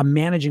hungry. I'm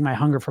managing my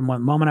hunger from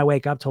one moment I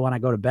wake up till when I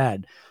go to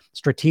bed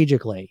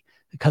strategically,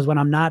 because when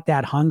I'm not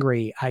that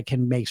hungry, I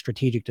can make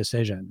strategic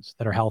decisions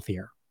that are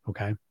healthier.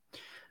 Okay.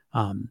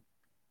 Um,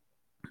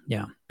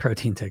 yeah.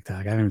 Protein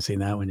TikTok. I haven't seen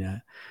that one yet.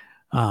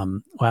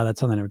 Wow,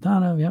 that's something I've never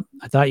thought of. Yep.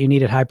 I thought you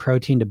needed high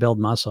protein to build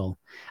muscle.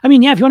 I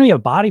mean, yeah, if you want to be a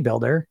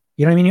bodybuilder,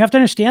 you know what I mean? You have to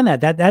understand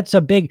that's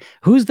a big,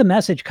 who's the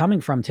message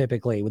coming from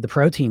typically with the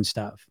protein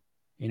stuff?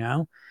 You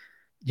know,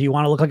 do you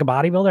want to look like a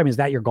bodybuilder? I mean, is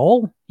that your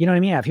goal? You know what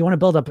I mean? Yeah, if you want to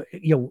build up,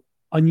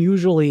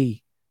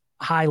 unusually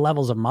high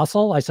levels of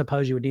muscle, I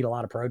suppose you would need a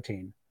lot of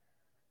protein.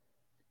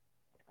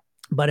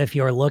 But if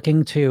you're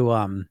looking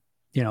to,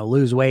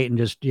 lose weight and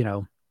just, be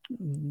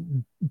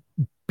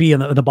in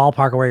the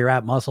ballpark of where you're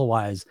at muscle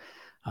wise,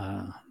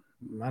 uh,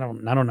 I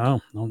don't know. I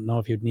don't know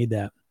if you'd need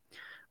that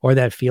or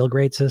that feel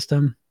great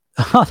system.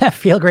 Oh, that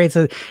feel great.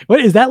 So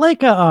what is that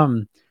like?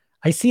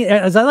 I see.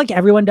 Is that like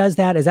everyone does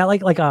that? Is that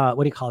like a,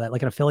 what do you call that?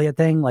 Like an affiliate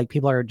thing? Like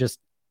people are just,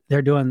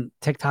 they're doing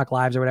TikTok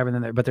lives or whatever,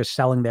 and then but they're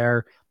selling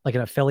their, like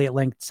an affiliate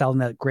link, selling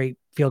that great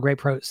feel great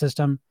pro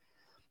system.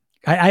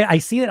 I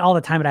see it all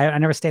the time, but I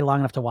never stay long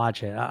enough to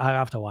watch it. I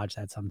have to watch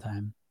that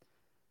sometime.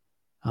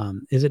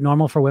 Is it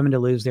normal for women to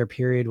lose their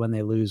period when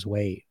they lose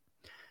weight?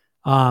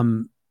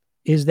 Um,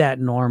 is that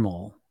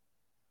normal?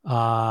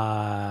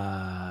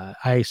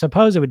 I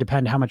suppose it would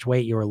depend how much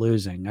weight you were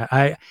losing.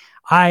 I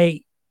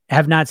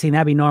have not seen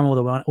that be normal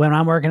with the women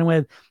I'm working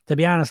with. To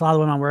be honest, a lot of the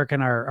women I'm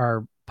working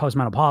are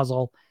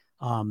postmenopausal,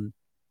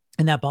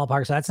 in that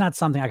ballpark. So that's not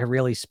something I could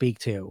really speak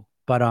to.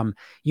 But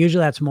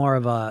usually that's more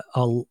of a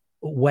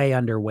way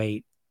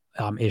underweight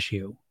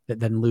issue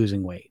than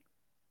losing weight,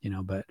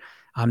 but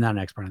I'm not an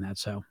expert on that.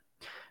 So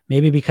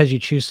maybe because you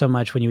choose so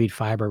much when you eat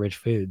fiber rich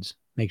foods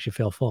makes you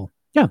feel full.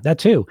 Yeah, that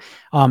too.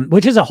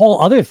 Which is a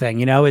whole other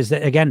thing, is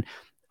that again,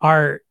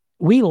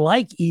 we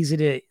like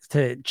easy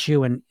to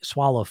chew and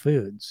swallow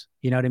foods.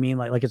 You know what I mean?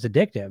 Like it's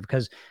addictive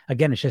because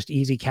again, it's just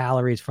easy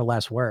calories for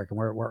less work, and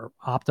we're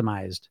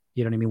optimized.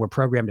 You know what I mean? We're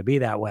programmed to be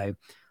that way.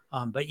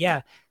 But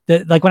yeah,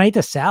 like when I eat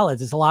the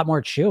salads, it's a lot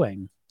more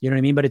chewing. You know what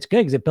I mean? But it's good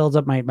because it builds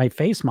up my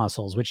face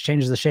muscles, which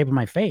changes the shape of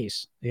my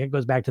face. It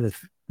goes back to the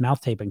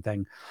mouth taping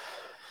thing.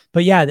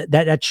 But yeah,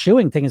 that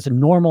chewing thing is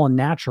normal and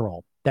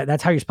natural.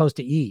 That's how you're supposed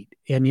to eat.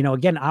 And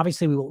again,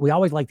 obviously we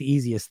always like the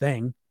easiest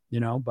thing,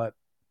 but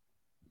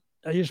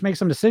I just make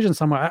some decisions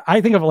somewhere.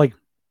 I think of it like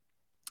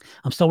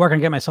I'm still working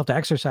to get myself to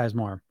exercise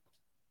more.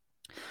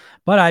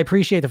 But I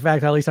appreciate the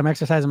fact that at least I'm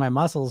exercising my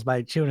muscles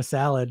by chewing a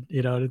salad.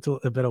 It's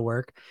a bit of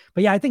work.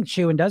 But yeah, I think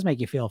chewing does make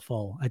you feel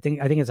full. I think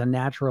it's a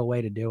natural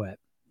way to do it.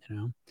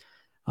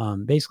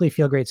 Basically,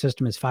 Feel Great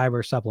system is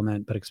fiber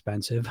supplement, but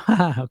expensive.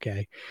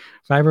 Okay.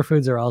 Fiber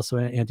foods are also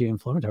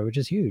anti-inflammatory, which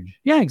is huge.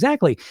 Yeah,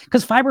 exactly.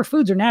 Because fiber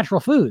foods are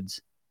natural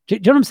foods. Do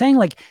you know what I'm saying?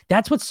 Like,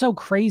 that's what's so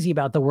crazy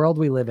about the world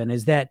we live in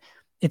is that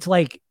it's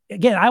like,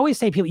 again, I always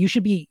say people, you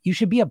should be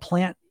a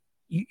plant.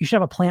 You should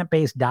have a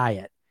plant-based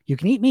diet. You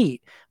can eat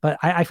meat, but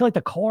I feel like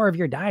the core of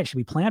your diet should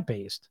be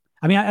plant-based.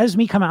 I mean, as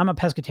me coming, I'm a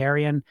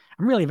pescatarian.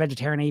 I'm really a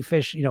vegetarian. I eat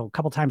fish, a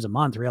couple times a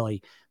month,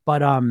 really.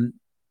 But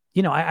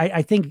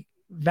I think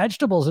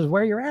vegetables is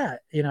where you're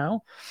at,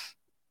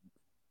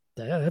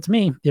 that's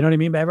me, you know what I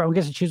mean? But everyone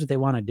gets to choose what they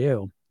want to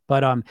do.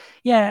 But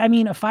yeah, I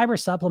mean, a fiber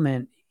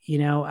supplement,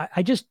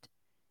 it's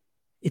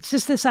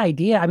just this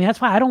idea. I mean,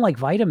 that's why I don't like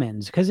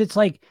vitamins, because it's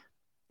like,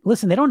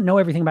 listen, they don't know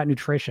everything about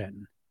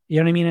nutrition. You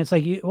know what I mean? It's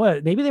like,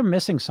 maybe they're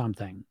missing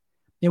something.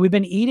 We've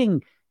been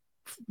eating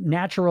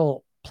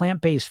natural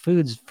plant-based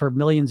foods for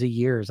millions of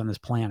years on this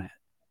planet.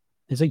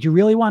 It's like, you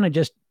really want to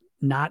just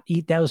not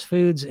eat those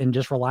foods and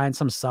just rely on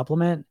some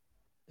supplement,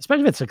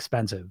 especially if it's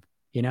expensive,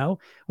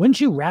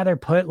 wouldn't you rather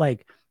put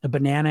like a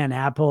banana and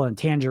apple and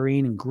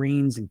tangerine and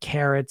greens and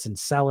carrots and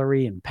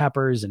celery and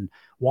peppers and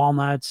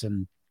walnuts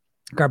and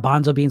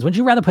garbanzo beans. Wouldn't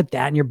you rather put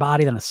that in your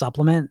body than a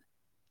supplement?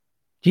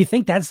 Do you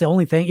think that's the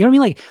only thing? You know what I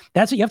mean? Like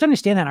that's what you have to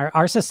understand that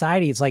our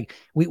society, it's like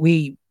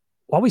we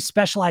always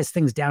specialize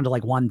things down to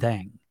like one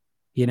thing,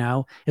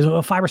 is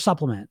a fiber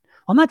supplement.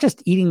 I'm not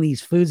just eating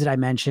these foods that I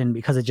mentioned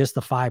because of just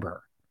the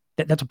fiber.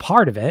 That's a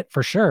part of it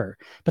for sure.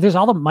 But there's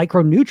all the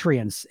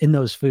micronutrients in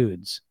those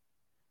foods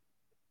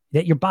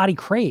that your body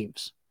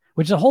craves,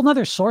 which is a whole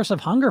nother source of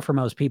hunger for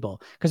most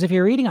people. Because if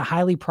you're eating a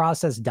highly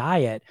processed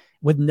diet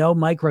with no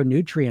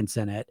micronutrients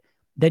in it,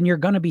 then you're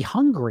going to be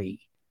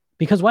hungry.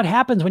 Because what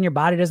happens when your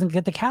body doesn't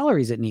get the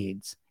calories it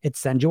needs? It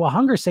sends you a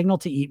hunger signal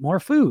to eat more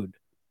food.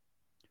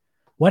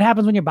 What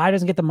happens when your body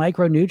doesn't get the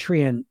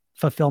micronutrient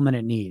fulfillment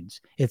it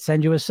needs? It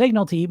sends you a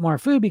signal to eat more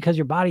food because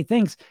your body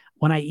thinks,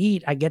 when I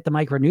eat, I get the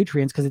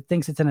micronutrients because it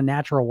thinks it's in a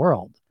natural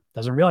world.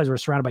 Doesn't realize we're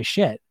surrounded by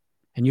shit.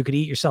 And you could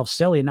eat yourself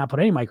silly and not put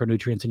any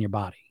micronutrients in your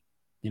body,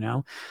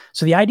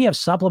 So the idea of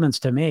supplements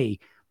to me,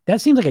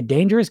 that seems like a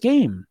dangerous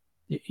game.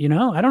 I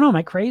don't know. Am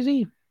I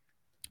crazy?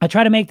 I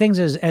try to make things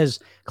as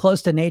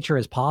close to nature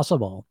as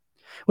possible,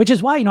 which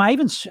is why,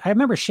 I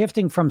remember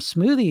shifting from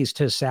smoothies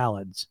to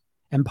salads.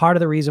 And part of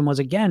the reason was,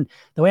 again,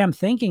 the way I'm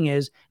thinking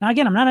is, now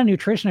again, I'm not a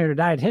nutritionist or a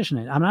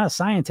dietitian. I'm not a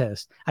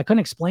scientist. I couldn't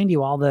explain to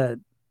you all the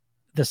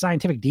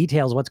scientific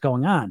details of what's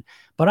going on,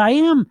 but I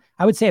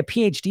would say, a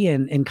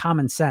PhD in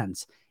common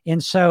sense.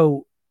 And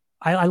so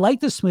I like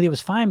this smoothie. It was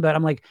fine, but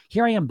I'm like,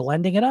 here I am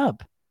blending it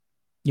up.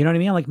 You know what I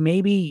mean? I'm like,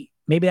 maybe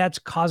that's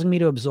causing me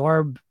to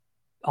absorb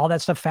all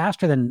that stuff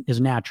faster than is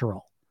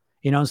natural.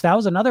 So that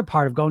was another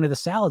part of going to the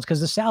salads,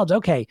 because the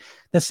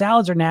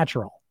salads are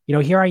natural.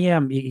 Here I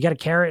am, you get a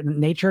carrot in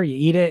nature, you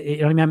eat it. You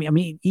know what I mean? I'm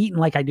eating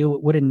like I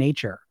would in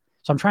nature.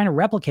 So I'm trying to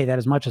replicate that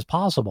as much as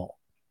possible,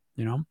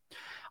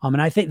 and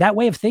I think that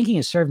way of thinking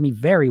has served me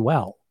very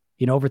well,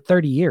 over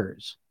 30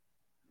 years.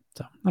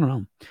 So I don't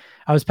know.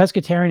 I was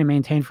pescatarian and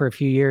maintained for a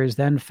few years,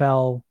 then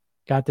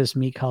got this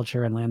meat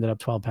culture and landed up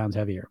 12 pounds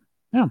heavier.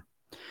 Yeah.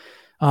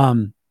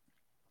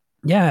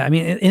 Yeah. I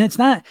mean, and it's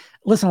not,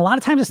 listen, a lot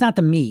of times it's not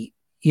the meat,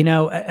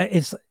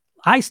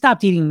 I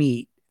stopped eating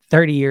meat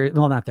 30 years.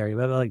 Well, not 30,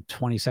 but like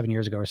 27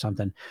 years ago or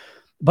something.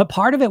 But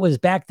part of it was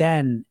back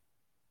then,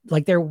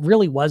 like there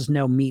really was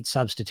no meat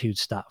substitute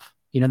stuff.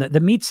 The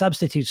meat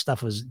substitute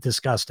stuff was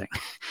disgusting.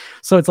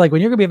 So it's like,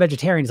 when you're going to be a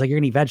vegetarian, it's like you're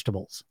going to eat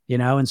vegetables,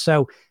 And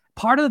so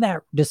part of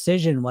that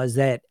decision was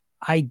that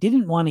I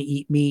didn't want to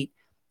eat meat.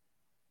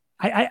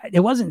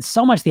 It wasn't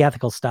so much the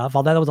ethical stuff,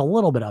 although there was a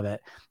little bit of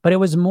it, but it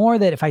was more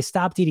that if I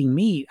stopped eating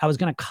meat, I was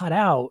going to cut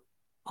out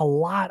a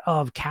lot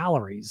of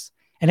calories.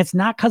 And it's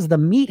not because the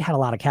meat had a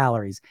lot of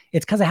calories.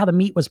 It's because of how the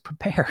meat was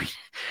prepared.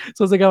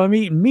 So it's like, I'm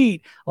eating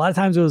meat. A lot of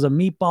times it was a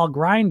meatball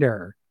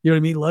grinder, you know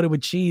what I mean? Loaded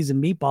with cheese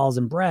and meatballs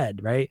and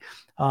bread, right?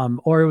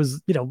 Or it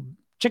was,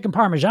 chicken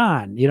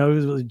Parmesan, it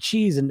was with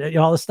cheese and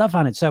all this stuff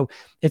on it. So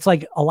it's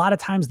like a lot of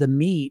times the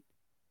meat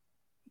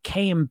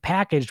came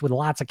packaged with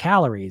lots of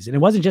calories, and it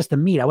wasn't just the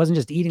meat. I wasn't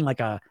just eating like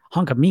a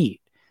hunk of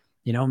meat,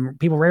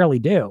 people rarely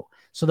do.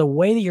 So the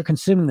way that you're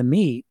consuming the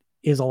meat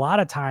is, a lot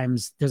of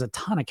times there's a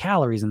ton of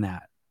calories in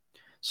that.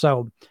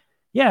 So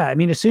yeah, I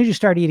mean, as soon as you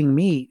start eating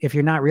meat, if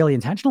you're not really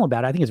intentional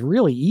about it, I think it's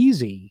really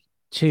easy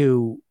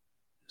to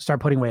start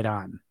putting weight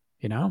on,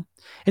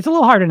 it's a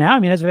little harder now.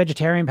 I mean, as a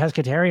vegetarian,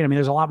 pescatarian, I mean,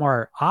 there's a lot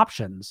more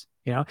options,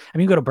 I mean,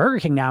 you go to Burger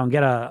King now and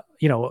get a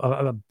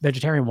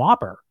vegetarian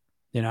Whopper,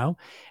 and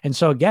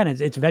so again,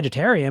 it's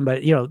vegetarian,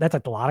 but that's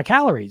like a lot of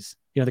calories,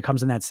 that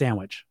comes in that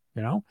sandwich,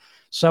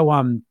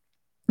 so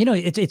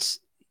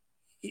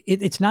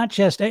it's not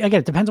just, again,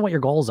 it depends on what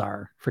your goals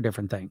are for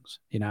different things,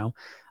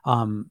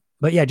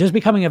 but yeah, just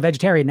becoming a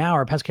vegetarian now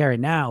or a pescatarian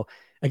now,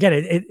 again,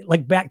 it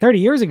like back 30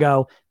 years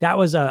ago, that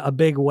was a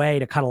big way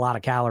to cut a lot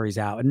of calories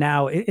out. And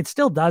now it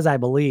still does, I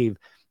believe,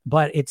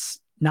 but it's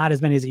not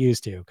as many as it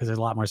used to, because there's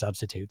a lot more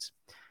substitutes.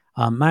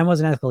 Mine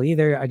wasn't ethical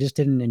either. I just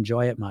didn't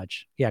enjoy it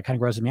much. Yeah, it kind of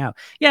grosses me out.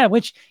 Yeah,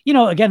 which,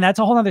 again, that's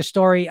a whole other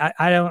story.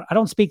 I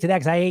don't speak to that,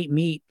 because I ate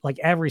meat like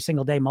every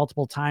single day,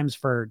 multiple times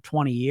for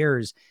 20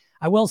 years.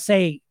 I will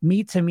say,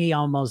 meat to me,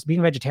 almost being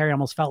a vegetarian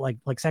almost felt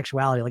like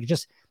sexuality. Like,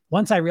 just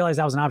once I realized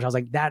that was an option, I was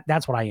like,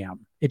 that's what I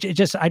am.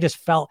 I just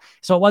felt,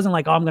 so it wasn't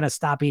like, oh, I'm going to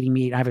stop eating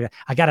meat.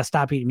 I got to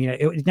stop eating meat.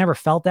 It never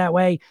felt that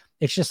way.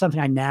 It's just something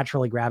I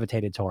naturally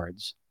gravitated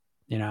towards,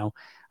 and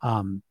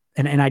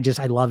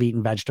I love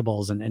eating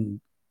vegetables and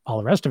all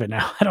the rest of it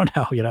now. I don't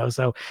know,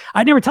 so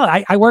I never tell.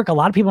 I work, a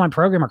lot of people on my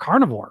program are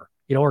carnivore,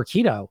 or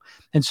keto.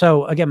 And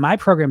so again, my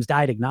program's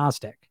diet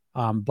agnostic.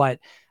 But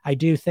I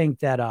do think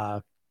that,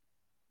 I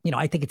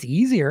think it's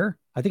easier.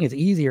 I think it's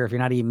easier if you're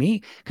not eating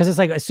meat, because it's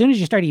like, as soon as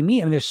you start eating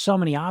meat, I mean, there's so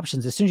many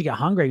options. As soon as you get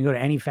hungry, you can go to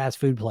any fast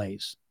food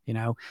place,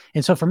 And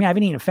so for me, I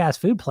haven't eaten a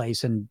fast food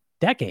place in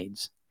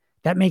decades.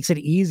 That makes it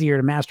easier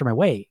to master my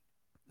weight.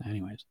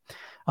 Anyways,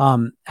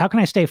 how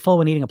can I stay full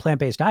when eating a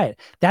plant-based diet?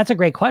 That's a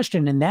great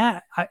question. And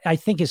that I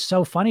think is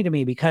so funny to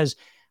me, because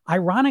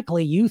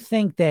ironically, you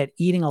think that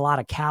eating a lot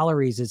of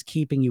calories is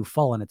keeping you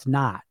full, and it's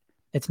not.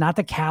 It's not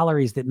the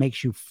calories that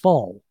makes you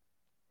full.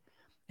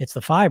 It's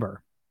the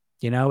fiber.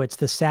 It's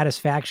the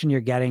satisfaction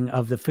you're getting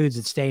of the foods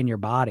that stay in your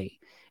body.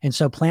 And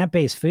so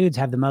plant-based foods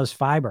have the most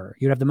fiber.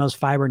 You'd have the most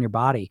fiber in your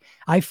body.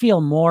 I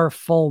feel more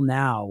full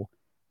now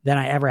than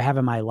I ever have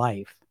in my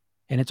life.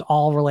 And it's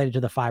all related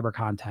to the fiber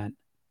content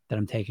that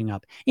I'm taking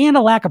up and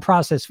a lack of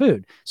processed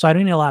food. So I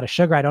don't eat a lot of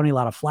sugar. I don't eat a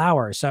lot of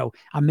flour. So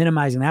I'm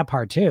minimizing that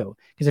part too.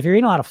 Because if you're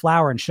eating a lot of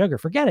flour and sugar,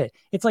 forget it.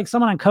 It's like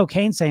someone on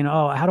cocaine saying,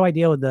 oh, how do I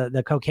deal with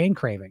the cocaine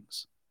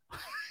cravings?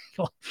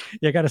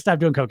 You got to stop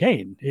doing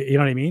cocaine. You know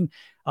what I mean?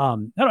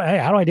 Hey,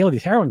 how do I deal with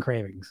these heroin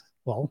cravings?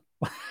 Well,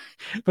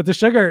 but the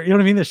sugar, you know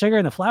what I mean? The sugar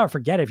and the flour,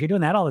 forget it. If you're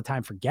doing that all the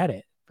time, forget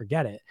it.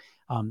 Forget it.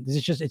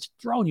 It's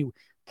throwing you,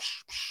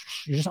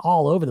 you're just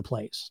all over the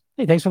place.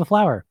 Hey, thanks for the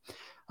flour.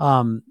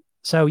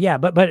 So yeah,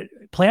 but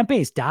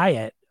plant-based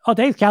diet. Oh,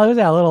 thanks, Callie. Was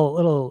that a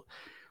little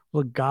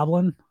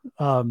goblin?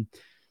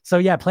 So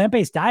yeah,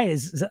 plant-based diet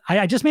is,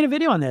 I just made a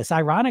video on this.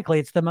 Ironically,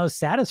 it's the most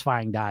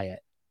satisfying diet.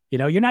 You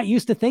know, you're not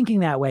used to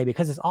thinking that way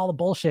because it's all the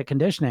bullshit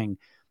conditioning,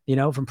 you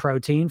know, from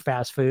protein,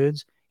 fast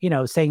foods, you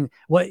know, saying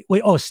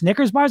oh,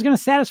 Snickers bar is going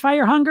to satisfy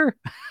your hunger.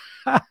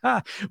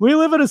 We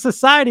live in a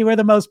society where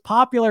the most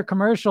popular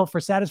commercial for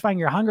satisfying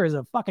your hunger is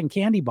a fucking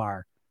candy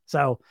bar.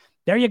 So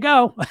there you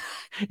go.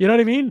 You know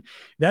what I mean?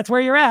 That's where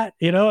you're at.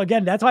 You know,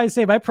 again, that's why I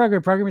say my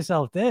program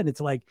yourself thin.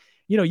 It's like,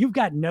 you know, you've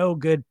got no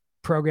good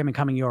programming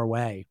coming your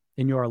way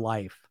in your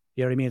life.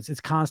 You know what I mean? It's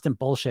constant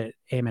bullshit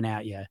aiming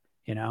at you.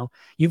 You know,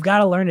 you've got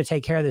to learn to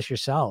take care of this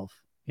yourself,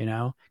 you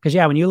know, because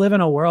yeah, when you live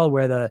in a world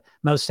where the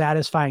most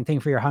satisfying thing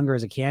for your hunger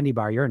is a candy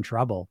bar, you're in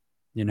trouble,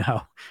 you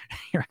know,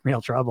 you're in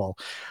real trouble.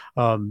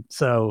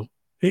 So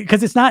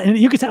because it's not,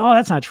 you could say, oh,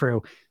 that's not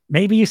true.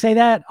 Maybe you say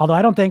that, although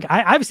I don't think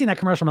I've seen that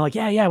commercial. I'm like,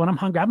 yeah, when I'm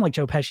hungry, I'm like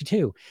Joe Pesci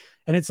too.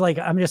 And it's like,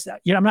 I'm just,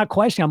 you know, I'm not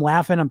questioning, I'm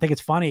laughing, I'm thinking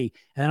it's funny.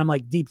 And then I'm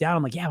like, deep down,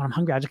 I'm like, yeah, when I'm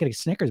hungry, I just get a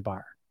Snickers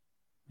bar.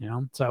 You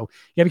know, so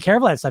you gotta be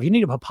careful of that stuff. You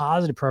need to put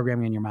positive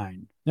programming in your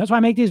mind. That's why I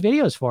make these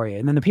videos for you.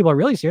 And then the people are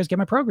really serious, get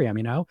my program,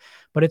 you know,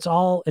 but it's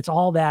all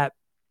that,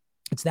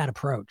 it's that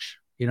approach.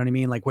 You know what I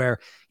mean? Like where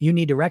you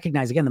need to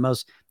recognize again,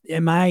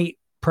 in my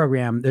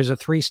program, there's a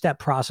 3-step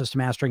process to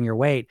mastering your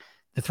weight,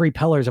 the 3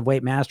 pillars of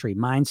weight mastery: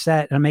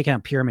 mindset. And I'm making a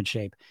pyramid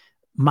shape.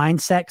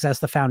 Mindset, because that's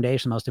the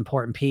foundation, the most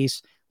important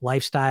piece,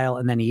 lifestyle,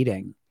 and then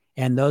eating.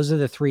 And those are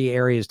the 3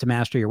 areas to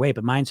master your weight.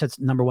 But mindset's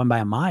number 1 by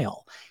a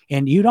mile.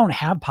 And you don't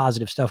have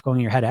positive stuff going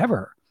in your head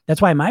ever. That's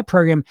why in my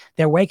program,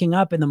 they're waking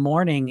up in the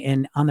morning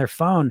and on their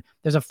phone,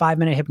 there's a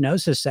 5-minute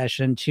hypnosis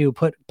session to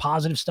put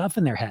positive stuff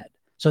in their head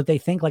so that they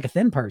think like a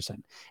thin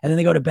person. And then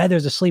they go to bed,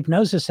 there's a sleep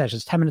hypnosis session.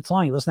 It's 10 minutes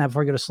long. You listen to that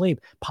before you go to sleep.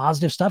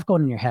 Positive stuff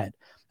going in your head.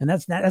 And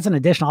that's an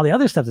addition, all the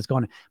other stuff that's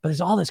going on. But there's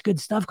all this good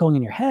stuff going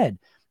in your head.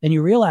 And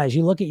you realize,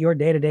 you look at your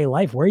day-to-day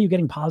life, where are you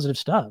getting positive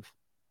stuff?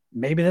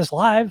 Maybe this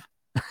live.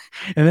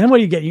 And then what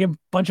do you get? You get a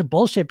bunch of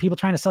bullshit, people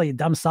trying to sell you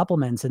dumb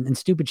supplements and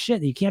stupid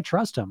shit that you can't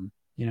trust them,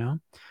 you know?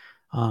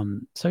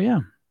 So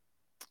yeah.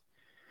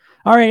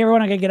 All right,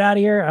 everyone, I gotta get out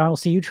of here. I'll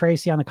see you,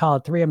 Tracy, on the call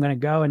at 3. I'm going to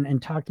go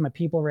and talk to my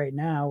people right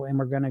now, and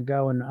we're going to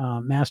go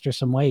and master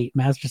some weight,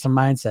 master some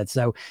mindset.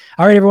 So,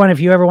 all right, everyone,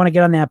 if you ever want to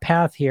get on that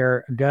path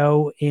here,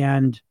 go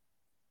and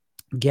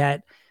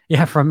get,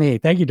 from me.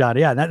 Thank you,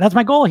 Dottie. Yeah, that's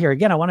my goal here.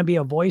 Again, I want to be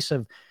a voice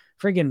of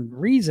friggin'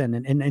 reason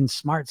and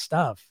smart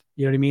stuff.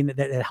 You know what I mean?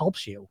 That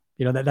helps you.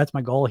 You know, that's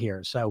my goal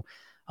here. So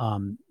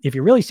if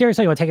you're really serious,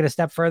 you want to take it a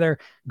step further,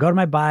 go to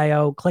my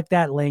bio, click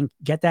that link,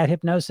 get that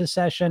hypnosis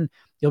session.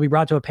 You'll be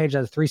brought to a page that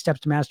has 3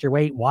 steps to master your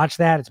weight. Watch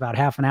that. It's about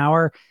half an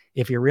hour.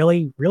 If you're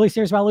really, really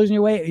serious about losing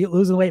the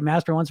weight,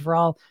 master once for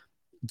all,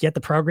 get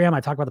the program.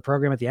 I talk about the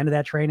program at the end of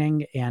that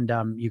training, and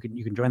you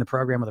can join the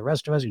program with the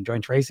rest of us. You can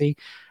join Tracy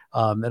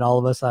and all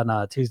of us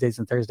on Tuesdays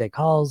and Thursday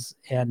calls.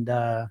 And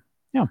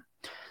yeah,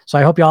 so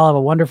I hope you all have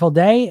a wonderful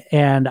day,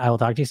 and I will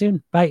talk to you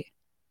soon. Bye.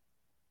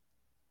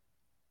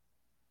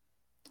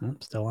 Oh,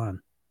 still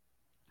on.